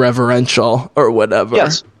very reverential or whatever.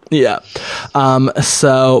 Yes. Yeah.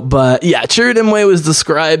 Chirrut Imwe was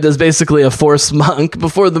described as basically a Force monk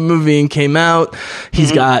before the movie came out.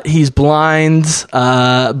 He's blind,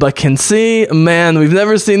 but can see. Man, we've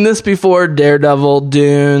never seen this before. Daredevil,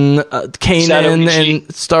 Dune, Kanan,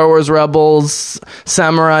 and Star Wars Rebels,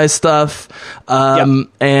 samurai stuff.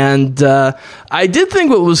 And I did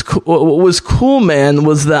think what was cool, man,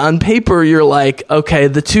 was that on paper you're like, okay,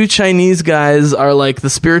 the two Chinese guys are like the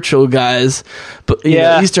spiritual guys, but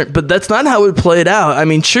Eastern. But that's not how it played out. I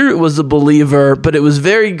mean, Chirrut was a believer, but it was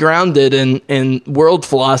very grounded in world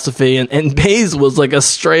philosophy, and Baze was like a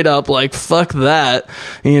straight up like fuck that,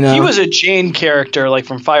 He was a Jane character, like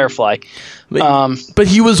from Firefly. But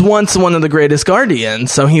he was once one of the greatest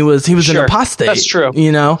Guardians, so he was an apostate. That's true.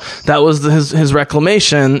 That was his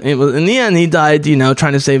reclamation. It was in the end he died,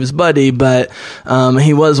 trying to save his buddy, but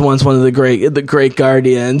he was once one of the great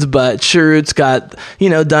Guardians. But Chirrut's got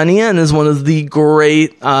Donnie Yen is one of the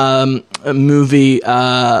great movie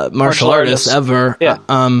martial artists ever. Yeah.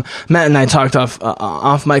 Matt and I talked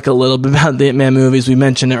off mic a little bit about the Ip-Man movies. We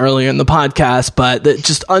mentioned it earlier in the podcast, but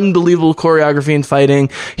just unbelievable choreography and fighting.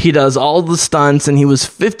 He does all the stunts, and he was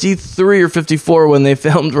 53 or 54 when they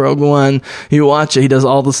filmed Rogue One. You watch it, he does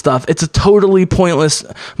all the stuff. It's a totally pointless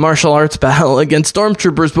martial arts battle against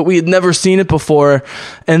stormtroopers, but we had never seen it before.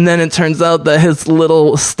 And then it turns out that his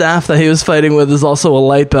little staff that he was fighting with is also a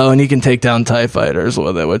light bow, and he can take down TIE fighters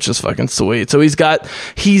with it, which is fucking sweet. So he's got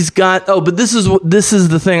but this is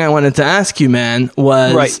the thing I wanted to ask you, man,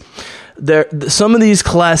 was some of these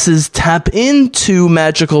classes tap into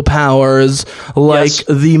magical powers like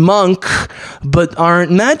the monk, but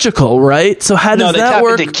aren't magical, right? So how does that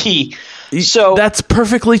work? No, they tap into ki. So that's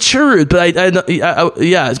perfectly true, but go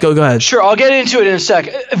ahead. Sure, I'll get into it in a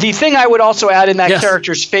sec. The thing I would also add in that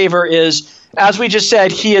character's favor is, as we just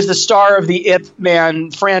said, he is the star of the Ip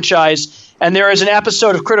Man franchise, and there is an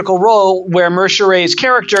episode of Critical Role where Merceray's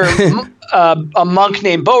character, a monk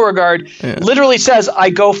named Beauregard, literally says,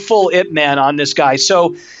 "I go full Ip Man on this guy."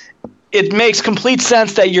 So it makes complete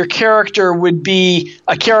sense that your character would be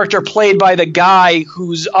a character played by the guy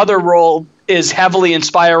whose other role is heavily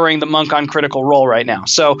inspiring the monk on Critical Role right now.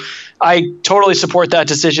 So I totally support that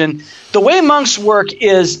decision. The way monks work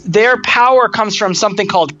is their power comes from something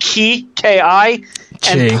called ki, K-I,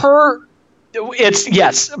 and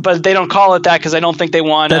yes, but they don't call it that because I don't think they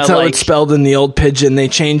want to. That's how it's spelled in the old Pidgin. They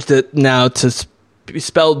changed it now to be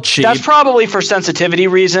spelled chi. That's probably for sensitivity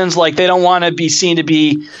reasons. Like they don't want to be seen to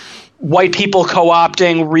be white people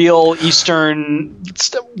co-opting real Eastern,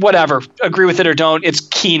 whatever. Agree with it or don't. It's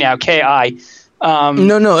ki now, K-I.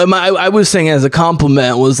 No. I was saying as a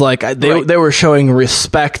compliment was like they were showing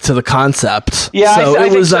respect to the concept. Yeah, so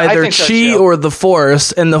it was either chi or the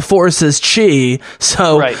Force, and the Force is chi.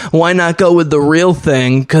 So why not go with the real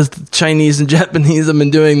thing? Because the Chinese and Japanese have been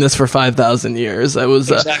doing this for 5,000 years. It was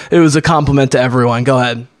a compliment to everyone. Go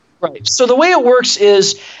ahead. Right. So the way it works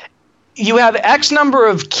is you have X number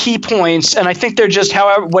of key points, and I think they're just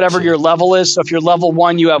whatever your level is. So if you're level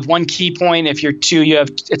 1, you have 1 key point. If you're 2, you have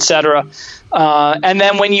et cetera. And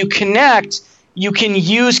then when you connect, you can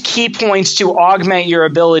use key points to augment your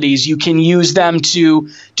abilities. You can use them to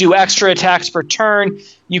do extra attacks per turn.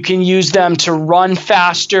 You can use them to run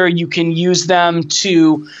faster. You can use them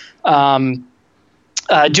to do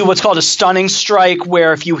what's called a stunning strike,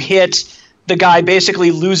 where if you hit, the guy basically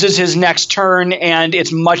loses his next turn, and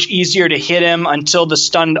it's much easier to hit him until the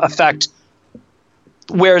stun effect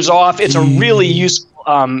wears off. It's a really useful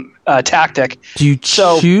tactic. Do you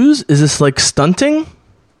choose? Is this like stunting?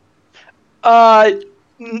 So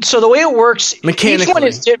the way it works, mechanically. Each one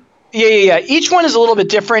is each one is a little bit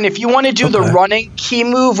different. If you want to do the running key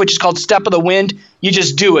move, which is called Step of the Wind, you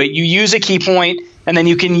just do it. You use a key point, and then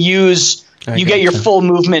you can use. You get your full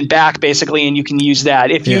movement back, basically, and you can use that.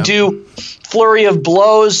 If you do Flurry of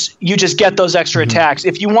Blows, you just get those extra attacks.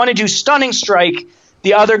 If you want to do Stunning Strike,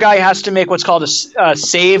 the other guy has to make what's called a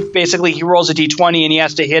save. Basically, he rolls a d20 and he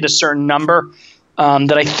has to hit a certain number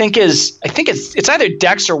that I think it's either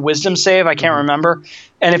Dex or Wisdom save. I can't remember.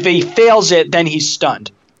 And if he fails it, then he's stunned.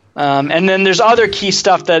 And then there's other key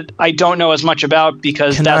stuff that I don't know as much about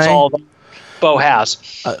because all Bo has.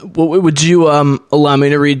 Would you allow me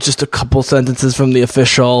to read just a couple sentences from the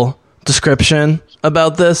official description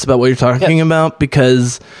about what you're talking about?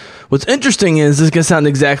 Because what's interesting is this is going to sound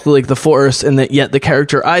exactly like the Force, and that yet the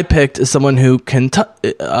character I picked is someone who can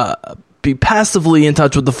be passively in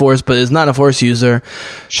touch with the Force, but is not a Force user.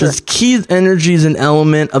 Sure. Says key energy is an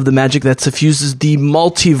element of the magic that suffuses the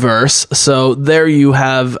multiverse. So there you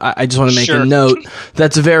have. I just want to make a note.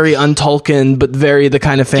 That's very un-Tolkien, but very the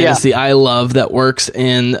kind of fantasy I love that works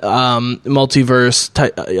in multiverse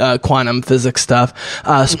quantum physics stuff.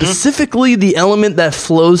 Specifically, the element that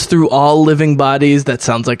flows through all living bodies. That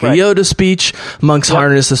sounds like a Yoda speech. Monks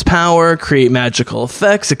harness this power, create magical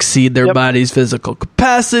effects, exceed their body's physical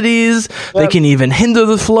capacities. They can even hinder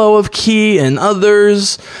the flow of ki and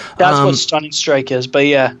others. That's what Stunning Strike is, but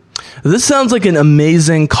this sounds like an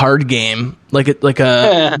amazing card game, like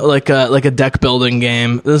a deck building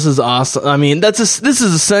game. This is awesome. I mean, this is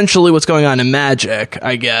essentially what's going on in Magic,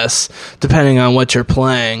 I guess, depending on what you're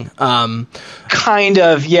playing. Kind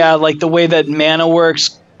of, like the way that mana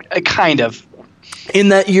works, kind of. In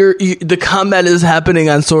that the combat is happening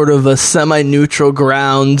on sort of a semi-neutral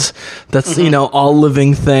ground that's, all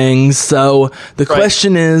living things. So the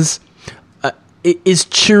question is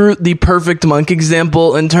Chirrut the perfect monk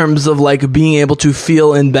example in terms of like being able to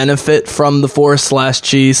feel and benefit from the Force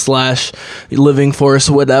 /chi/ living Force,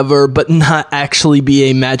 whatever, but not actually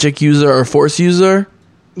be a magic user or Force user?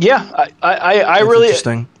 Yeah, I really...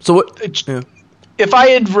 Interesting. So what... If I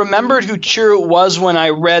had remembered who Chirrut was when I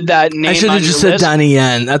read that name, I should have just said Donnie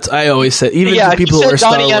Yen. That's I always say, even to people who are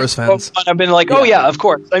Star Wars fans. I've been like, of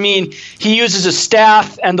course. I mean, he uses a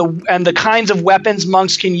staff, and the kinds of weapons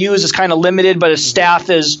monks can use is kind of limited, but a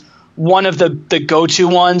staff is one of the go-to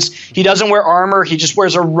ones. He doesn't wear armor; he just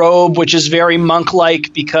wears a robe, which is very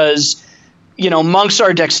monk-like because monks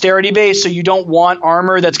are dexterity-based, so you don't want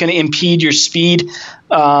armor that's going to impede your speed.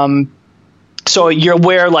 So you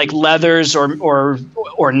wear like leathers or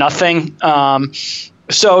nothing.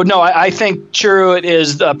 So no, I think Chirrut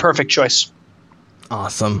is the perfect choice.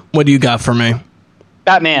 Awesome. What do you got for me?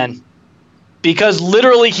 Batman. Because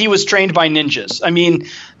literally he was trained by ninjas. I mean,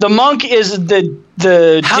 the monk is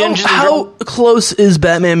the how close is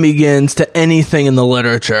Batman Begins to anything in the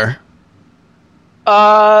literature?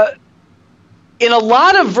 In a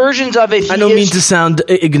lot of versions of it, I don't mean to sound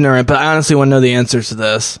ignorant, but I honestly want to know the answer to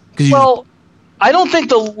this. I don't think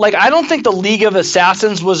the League of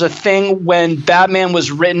Assassins was a thing when Batman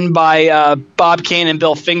was written by Bob Kane and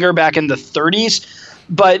Bill Finger back in the 30s.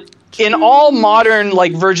 But in all modern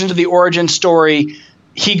versions of the origin story,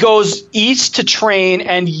 he goes east to train,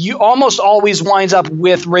 and you almost always winds up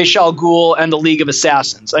with Ra's al Ghul and the League of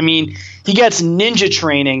Assassins. I mean, he gets ninja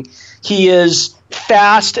training. He is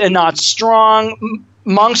fast and not strong.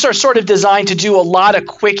 Monks are sort of designed to do a lot of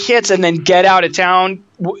quick hits and then get out of town.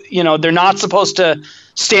 You know, they're not supposed to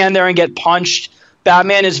stand there and get punched.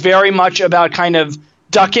 Batman is very much about kind of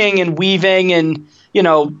ducking and weaving, and you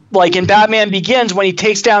know, like in Batman Begins, when he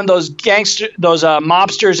takes down those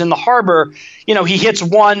mobsters in the harbor, you know, he hits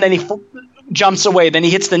one, then he jumps away, then he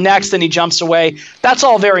hits the next, then he jumps away. That's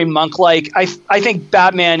all very Monk-like. I think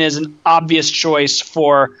Batman is an obvious choice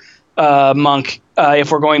for Monk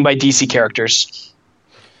if we're going by DC characters.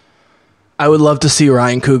 I would love to see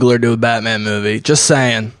Ryan Coogler do a Batman movie. Just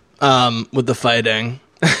saying, with the fighting.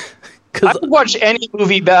 I would watch any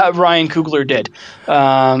movie Ryan Coogler did.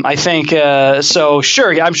 I think so.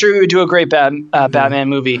 Sure, I'm sure he would do a great Batman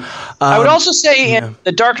movie. I would also say in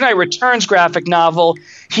the Dark Knight Returns graphic novel,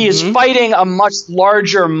 he is fighting a much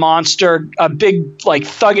larger monster, a big, like,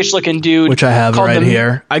 thuggish-looking dude, which I have right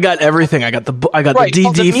here. I got everything. I got the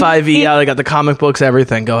DD5E out. I got the comic books.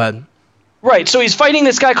 Everything. Go ahead. Right. So he's fighting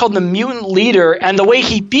this guy called the Mutant Leader, and the way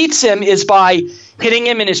he beats him is by hitting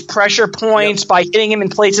him in his pressure points, by hitting him in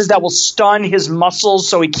places that will stun his muscles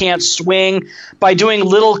so he can't swing, by doing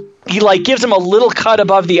gives him a little cut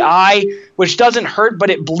above the eye, which doesn't hurt, but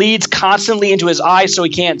it bleeds constantly into his eye so he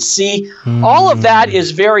can't see. All of that is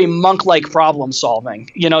very Monk-like problem solving.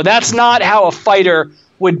 You know, that's not how a fighter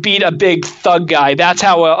would beat a big thug guy. That's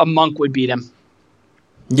how a Monk would beat him.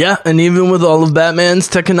 Yeah, and even with all of Batman's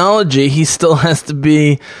technology, he still has to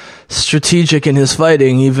be strategic in his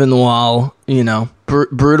fighting, even while, you know,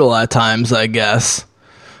 brutal at times, I guess.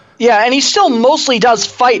 Yeah, and he still mostly does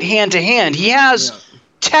fight hand to hand. He has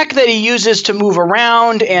tech that he uses to move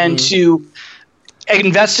around and to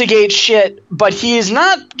investigate shit, but he is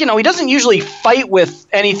not, you know, he doesn't usually fight with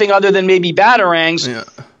anything other than maybe batarangs. Yeah.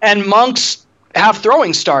 And Monks have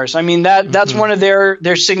throwing stars. I mean, that's one of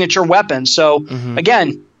their signature weapons. So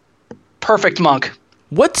again, perfect Monk.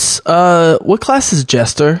 What class is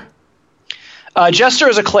Jester? Jester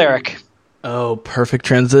is a cleric. Oh, perfect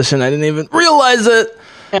transition. I didn't even realize it.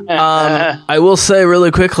 I will say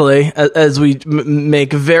really quickly, as we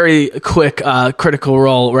make very quick Critical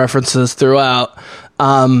Role references throughout,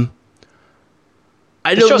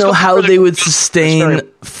 I don't know how they would sustain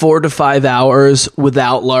 4 to 5 hours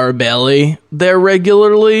without Laura Bailey there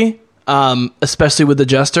regularly, especially with the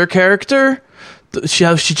Jester character.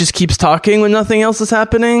 How she just keeps talking when nothing else is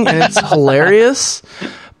happening, and it's hilarious.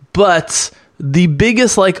 But the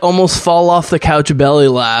biggest, like, almost fall off the couch belly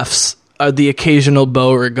laughs are the occasional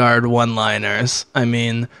Beauregard one-liners. I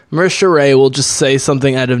mean, Marisha Ray will just say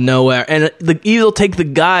something out of nowhere, and it'll take the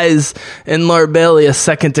guys and Laura Bailey a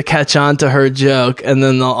second to catch on to her joke, and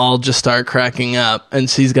then they'll all just start cracking up. And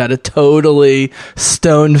she's got a totally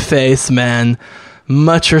stone face, man.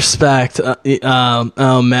 Much respect.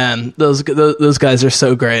 Oh man, those guys are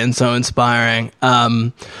so great and so inspiring.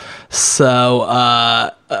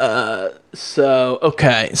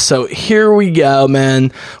 So here we go,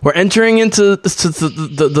 man. We're entering into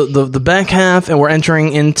the back half, and we're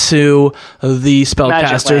entering into the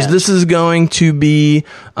spellcasters. This is going to be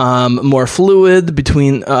more fluid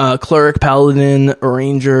between cleric, paladin,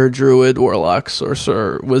 ranger, druid, warlock,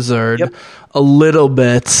 sorcerer, wizard. Yep. A little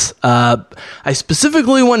bit. I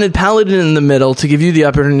specifically wanted Paladin in the middle to give you the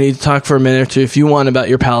opportunity to talk for a minute or two if you want about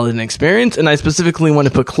your Paladin experience, and I specifically want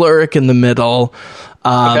to put Cleric in the middle.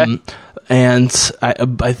 Okay. And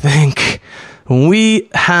I think we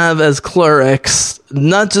have as Clerics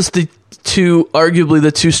not just arguably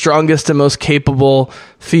the two strongest and most capable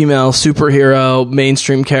female superhero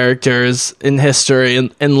mainstream characters in history, in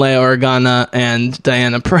Leia Organa and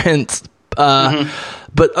Diana Prince,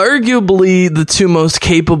 but arguably the two most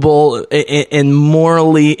capable and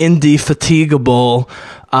morally indefatigable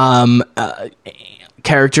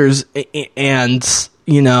characters, and,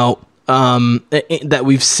 you know, that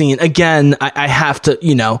we've seen. Again, I have to,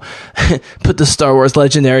 you know, put the Star Wars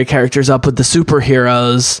legendary characters up with the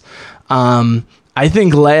superheroes. I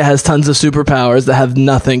think Leia has tons of superpowers that have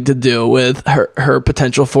nothing to do with her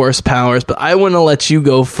potential force powers, but I want to let you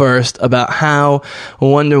go first about how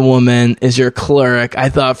Wonder Woman is your cleric. I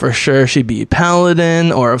thought for sure she'd be a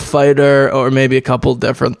paladin or a fighter or maybe a couple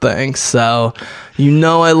different things. So, you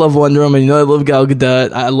know, I love Wonder Woman. You know, I love Gal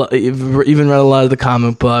Gadot. I've even read a lot of the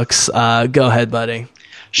comic books. Go ahead, buddy.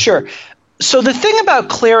 Sure. So the thing about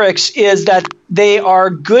clerics is that they are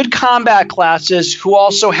good combat classes who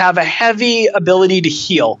also have a heavy ability to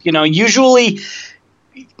heal. You know, usually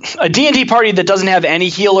a D&D party that doesn't have any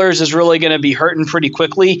healers is really going to be hurting pretty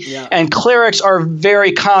quickly. And clerics are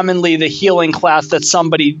very commonly the healing class that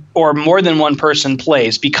somebody or more than one person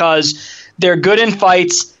plays because they're good in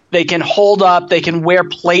fights. They can hold up. They can wear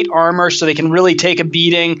plate armor so they can really take a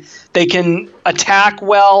beating. They can attack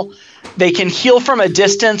well. They can heal from a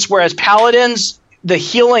distance, whereas paladins, the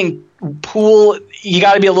healing pool, you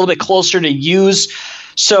got to be a little bit closer to use.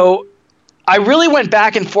 So I really went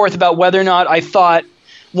back and forth about whether or not I thought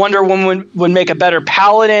Wonder Woman would make a better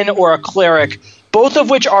paladin or a cleric, both of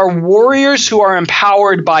which are warriors who are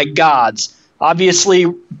empowered by gods. Obviously,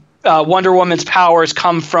 Wonder Woman's powers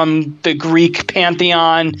come from the Greek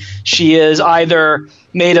pantheon. She is either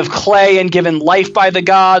made of clay and given life by the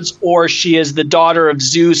gods, or she is the daughter of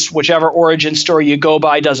Zeus. Whichever origin story you go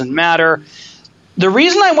by doesn't matter. The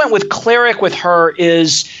reason I went with cleric with her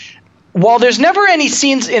is, while there's never any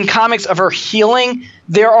scenes in comics of her healing,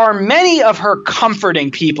 there are many of her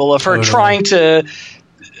comforting people, of her trying to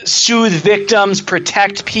soothe victims,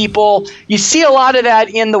 protect people. You see a lot of that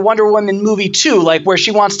in the Wonder Woman movie too, like where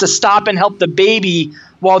she wants to stop and help the baby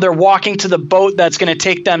while they're walking to the boat that's going to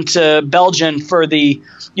take them to Belgium for the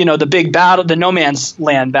big battle, the No Man's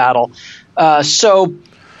Land battle. So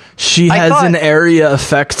she has an area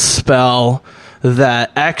effect spell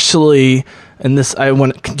that actually, and this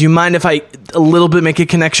do you mind if I a little bit make a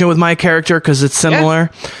connection with my character because it's similar?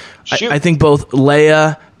 Yeah. I think both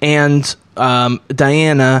Leia and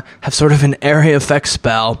Diana have sort of an area effect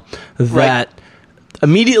spell that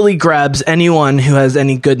immediately grabs anyone who has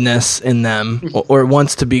any goodness in them or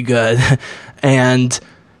wants to be good and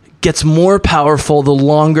gets more powerful the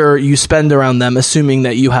longer you spend around them, assuming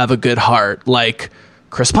that you have a good heart, like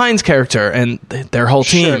Chris Pine's character and their whole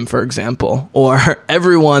team, for example, or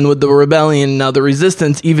everyone with the rebellion, now the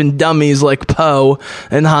resistance, even dummies like Poe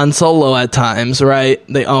and Han Solo at times, right?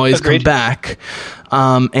 They always come back.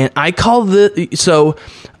 And I call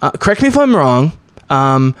correct me if I'm wrong,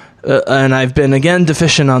 and I've been, again,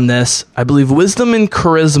 deficient on this. I believe wisdom and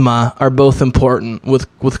charisma are both important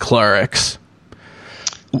with clerics.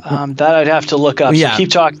 That I'd have to look up. So keep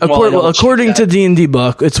talking. According to D&D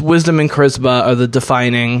book, it's wisdom and charisma are the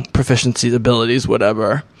defining proficiency abilities,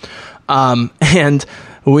 whatever. And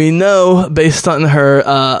we know, based on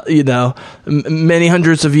her, many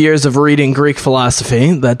hundreds of years of reading Greek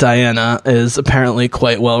philosophy, that Diana is apparently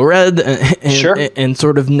quite well read and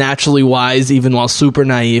sort of naturally wise, even while super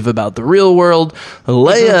naive about the real world.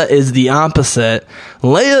 Leia is the opposite.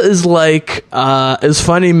 Leia is like, it's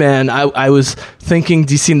funny, man. I was thinking,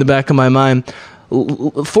 DC in the back of my mind,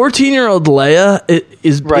 14-year-old Leia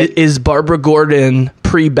is Barbara Gordon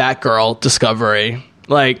pre-Batgirl Discovery.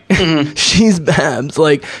 Like, she's Babs.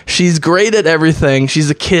 Like, she's great at everything. She's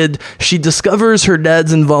a kid. She discovers her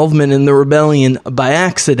dad's involvement in the rebellion by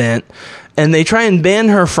accident, and they try and ban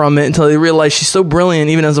her from it until they realize she's so brilliant,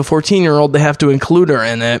 even as a 14-year-old, they have to include her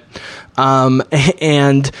in it.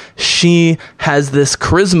 And she has this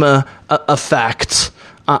charisma effect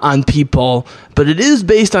on people, but it is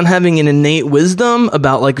based on having an innate wisdom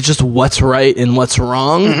about like just what's right and what's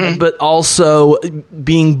wrong, but also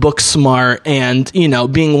being book smart and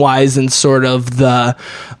being wise in sort of the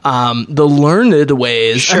learned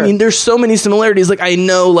ways. I mean, there's so many similarities. Like, I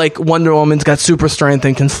know like Wonder Woman's got super strength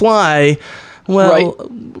and can fly. Well,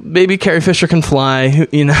 maybe Carrie Fisher can fly,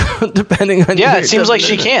 depending on... Yeah, it seems like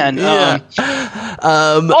she can.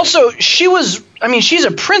 Also, she's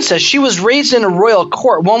a princess. She was raised in a royal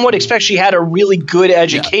court. One would expect she had a really good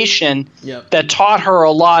education that taught her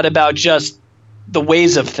a lot about just the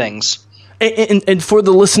ways of things. And for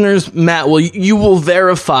the listeners, Matt, you will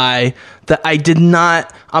verify that I did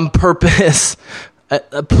not, on purpose,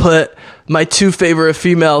 put my two favorite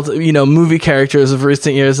female, movie characters of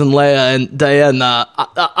recent years, and Leia and Diana,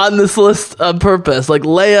 on this list on purpose. Like,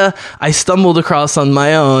 Leia, I stumbled across on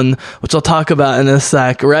my own, which I'll talk about in a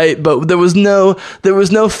sec, right? But there was no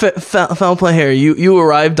foul play here. You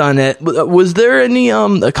arrived on it. Was there any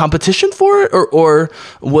a competition for it, or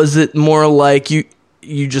was it more like you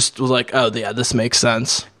just was like, oh yeah, this makes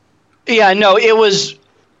sense? Yeah, no, it was.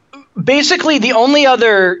 Basically, the only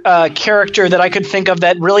other character that I could think of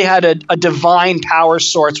that really had a divine power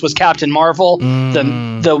source was Captain Marvel, the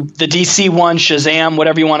DC one, Shazam,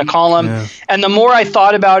 whatever you want to call him. Yeah. And the more I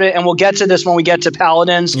thought about it, and we'll get to this when we get to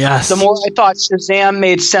Paladins, the more I thought Shazam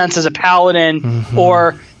made sense as a Paladin,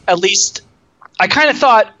 or at least I kind of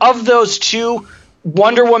thought of those two,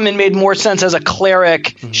 Wonder Woman made more sense as a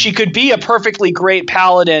cleric. She could be a perfectly great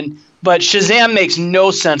Paladin, but Shazam makes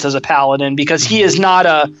no sense as a Paladin because he is not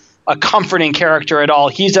a comforting character at all.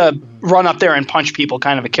 He's a run up there and punch people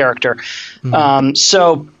kind of a character.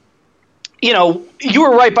 So you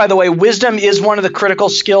were right, by the way. Wisdom is one of the critical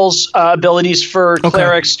skills abilities for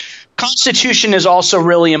clerics. Constitution is also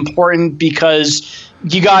really important because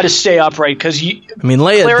you got to stay upright.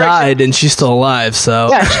 Leia died and she's still alive, so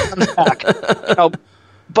yeah, she comes back.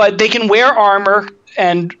 But they can wear armor,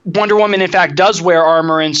 and Wonder Woman, in fact, does wear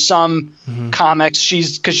armor in some comics.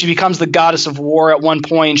 Because she becomes the goddess of war at one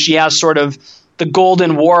point. She has sort of the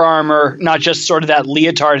golden war armor, not just sort of that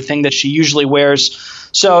leotard thing that she usually wears.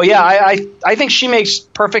 So yeah, I think she makes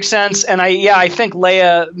perfect sense, and I think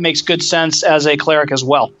Leia makes good sense as a cleric as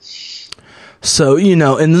well. So, in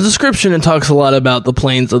the description it talks a lot about the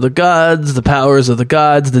planes of the gods, the powers of the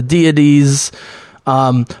gods, the deities.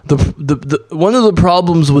 The one of the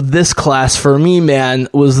problems with this class for me, man,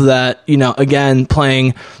 was that, again,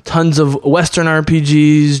 playing tons of Western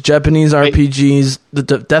RPGs, Japanese RPGs, the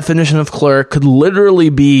definition of cleric could literally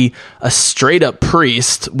be a straight up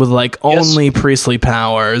priest with only priestly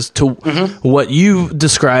powers to what you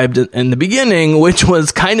described in the beginning, which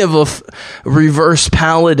was kind of a reverse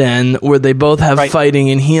paladin where they both have fighting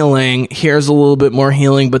and healing. Here's a little bit more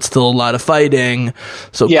healing, but still a lot of fighting.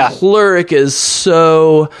 So cleric is so...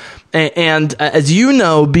 And as you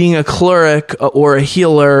know, being a cleric or a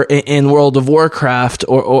healer in World of Warcraft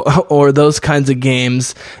or those kinds of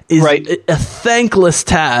games is a thankless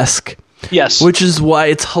task. Yes. Which is why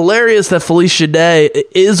it's hilarious that Felicia Day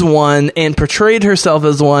is one and portrayed herself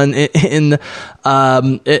as one in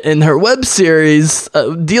her web series,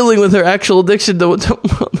 dealing with her actual addiction to World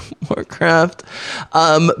of Warcraft,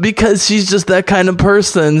 because she's just that kind of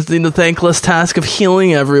person, the thankless task of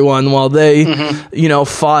healing everyone while they,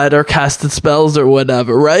 fought or casted spells or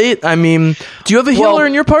whatever, right? I mean, do you have a healer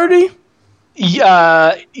in your party?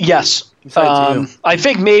 Yes. I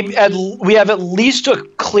think maybe we have at least a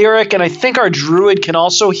cleric, and I think our druid can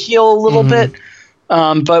also heal a little bit.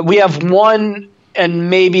 But we have one and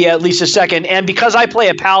maybe at least a second. And because I play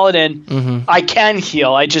a paladin, I can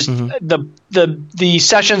heal. I just the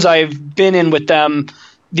sessions I've been in with them,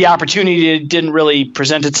 the opportunity didn't really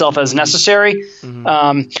present itself as necessary.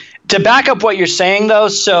 To back up what you're saying, though,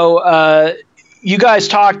 so you guys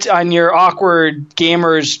talked on your Awkward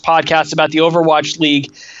Gamers podcast about the Overwatch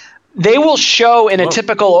League. They will show in a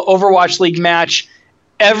typical Overwatch League match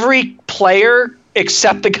every player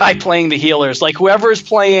except the guy playing the healers. Like whoever is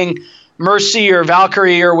playing Mercy or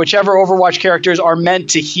Valkyrie or whichever Overwatch characters are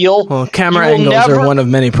meant to heal. Well, camera angles are one of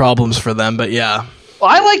many problems for them, but yeah. Well,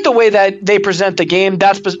 I like the way that they present the game.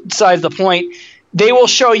 That's besides the point. They will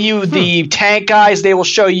show you the tank guys. They will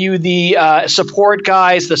show you the support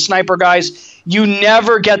guys, the sniper guys. You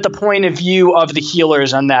never get the point of view of the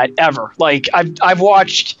healers on that ever. Like I've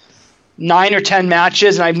watched 9 or 10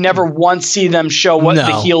 matches, and I've never once seen them show what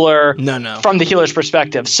the healer from the healer's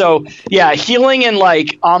perspective. So yeah, healing in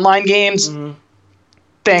online games,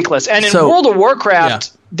 thankless. And in World of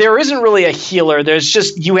Warcraft, there isn't really a healer. There's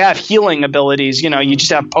just you have healing abilities. You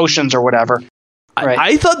just have potions or whatever. Right.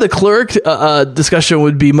 I thought the cleric discussion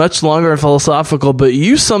would be much longer and philosophical, but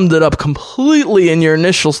you summed it up completely in your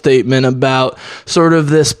initial statement about sort of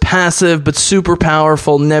this passive but super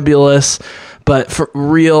powerful, nebulous, but for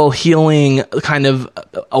real healing kind of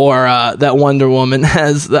aura that Wonder Woman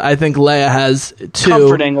has, that I think Leia has too.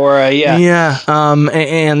 Comforting aura, yeah. Yeah,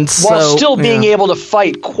 and while still being able to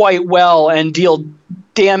fight quite well and deal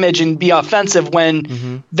damage and be offensive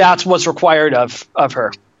when that's what's required of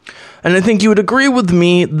her. And I think you would agree with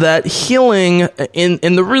me that healing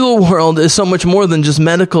in the real world is so much more than just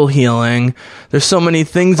medical healing. There's so many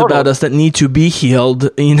things about us that need to be healed,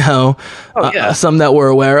 some that we're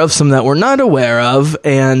aware of, some that we're not aware of.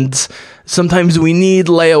 And sometimes we need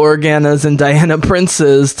Leia Organas and Diana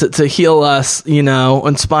Princes to heal us,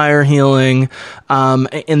 inspire healing.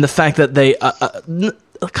 And the fact that they...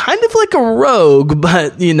 kind of like a rogue,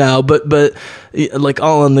 but like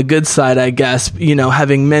all on the good side, I guess,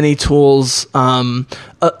 having many tools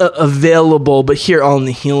available, but here all in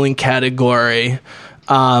the healing category.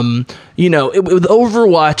 With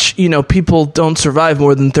Overwatch, people don't survive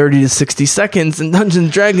more than 30 to 60 seconds. In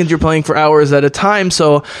Dungeons & Dragons, you're playing for hours at a time.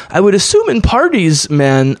 So I would assume in parties,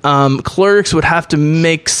 man, clerics would have to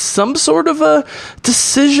make some sort of a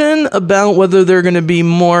decision about whether they're going to be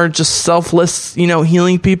more just selfless,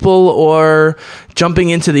 healing people or jumping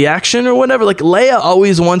into the action or whatever. Like Leia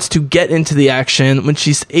always wants to get into the action. When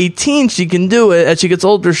she's 18, she can do it. As she gets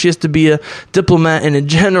older, she has to be a diplomat and a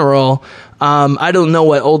general. I don't know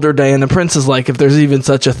what older Diana Prince is like, if there's even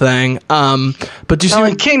such a thing. But do you see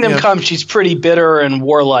in Kingdom Come, she's pretty bitter and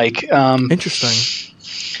warlike. Interesting.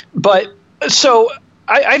 But so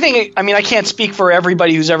I think, I mean, I can't speak for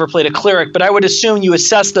everybody who's ever played a cleric, but I would assume you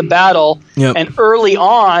assess the battle, and early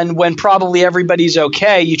on, when probably everybody's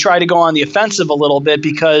okay, you try to go on the offensive a little bit,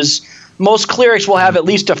 because most clerics will have at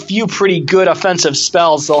least a few pretty good offensive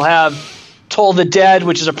spells. They'll have Toll the Dead,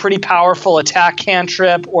 which is a pretty powerful attack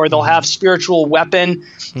cantrip, or they'll have Spiritual Weapon,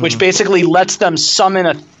 which basically lets them summon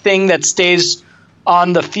a thing that stays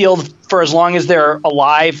on the field for as long as they're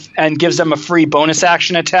alive and gives them a free bonus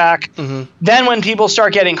action attack. Then when people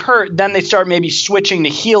start getting hurt, then they start maybe switching to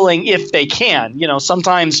healing if they can. You know,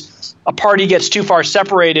 sometimes a party gets too far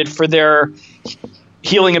separated for their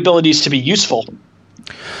healing abilities to be useful.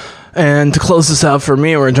 And to close this out for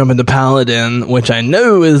me, we're jumping to Paladin, which I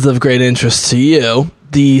know is of great interest to you.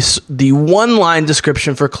 The one-line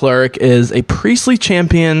description for cleric is a priestly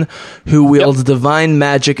champion who wields divine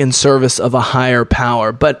magic in service of a higher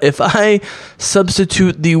power. But if I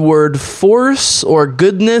substitute the word force or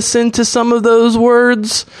goodness into some of those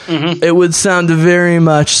words, it would sound very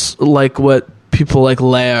much like what people like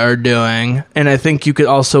Leia are doing. And I think you could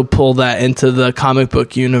also pull that into the comic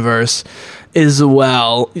book universe as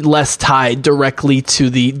well, less tied directly to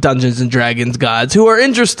the Dungeons and Dragons gods, who are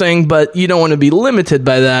interesting, but you don't want to be limited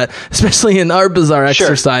by that, especially in our bizarre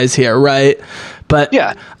exercise here, right? But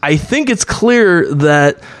I think it's clear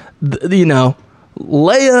that, you know,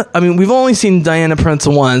 Leia, I mean, we've only seen Diana Prince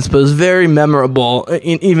once, but it was very memorable,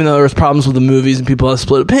 even though there was problems with the movies and people have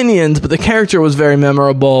split opinions, but the character was very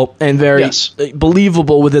memorable and very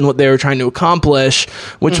believable within what they were trying to accomplish,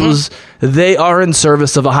 which was they are in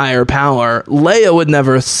service of a higher power. Leia would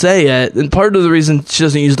never say it, and part of the reason she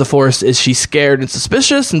doesn't use the Force is she's scared and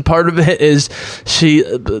suspicious, and part of it is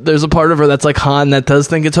there's a part of her that's like Han that does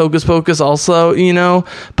think it's hocus pocus also, you know,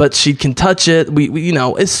 but she can touch it. We you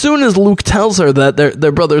know, as soon as Luke tells her that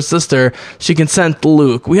they're brother or sister, she can sense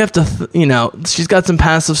Luke. We have to, you know, she's got some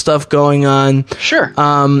passive stuff going on.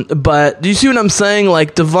 But do you see what I'm saying?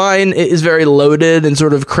 Like, divine is very loaded and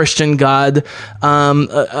sort of Christian God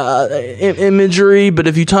imagery, but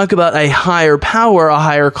if you talk about a higher power, a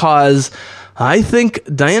higher cause, I think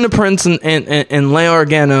Diana Prince and Leia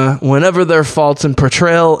Organa, whenever their faults in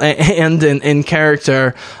portrayal and in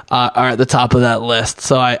character, are at the top of that list.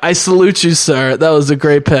 So I salute you, sir. That was a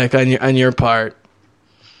great pick on your part.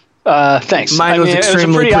 Thanks. Mine was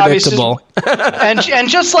extremely predictable. and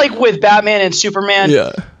just like with Batman and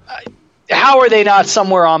Superman, how are they not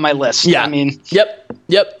somewhere on my list? I mean,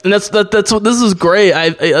 Yep, and that's what this is great.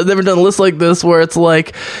 I've never done a list like this where it's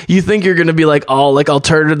like you think you're gonna be like all like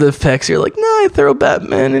alternative picks. You're like, no, I throw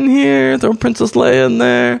Batman in here, throw Princess Leia in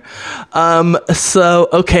there. So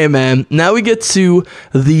okay, man. Now we get to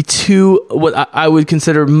the two what I would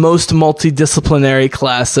consider most multidisciplinary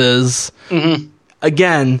classes.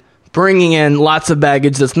 Again, bringing in lots of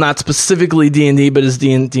baggage that's not specifically D&D, but is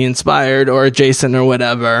D&D inspired or adjacent or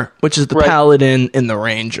whatever, which is the Paladin and the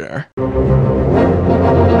Ranger.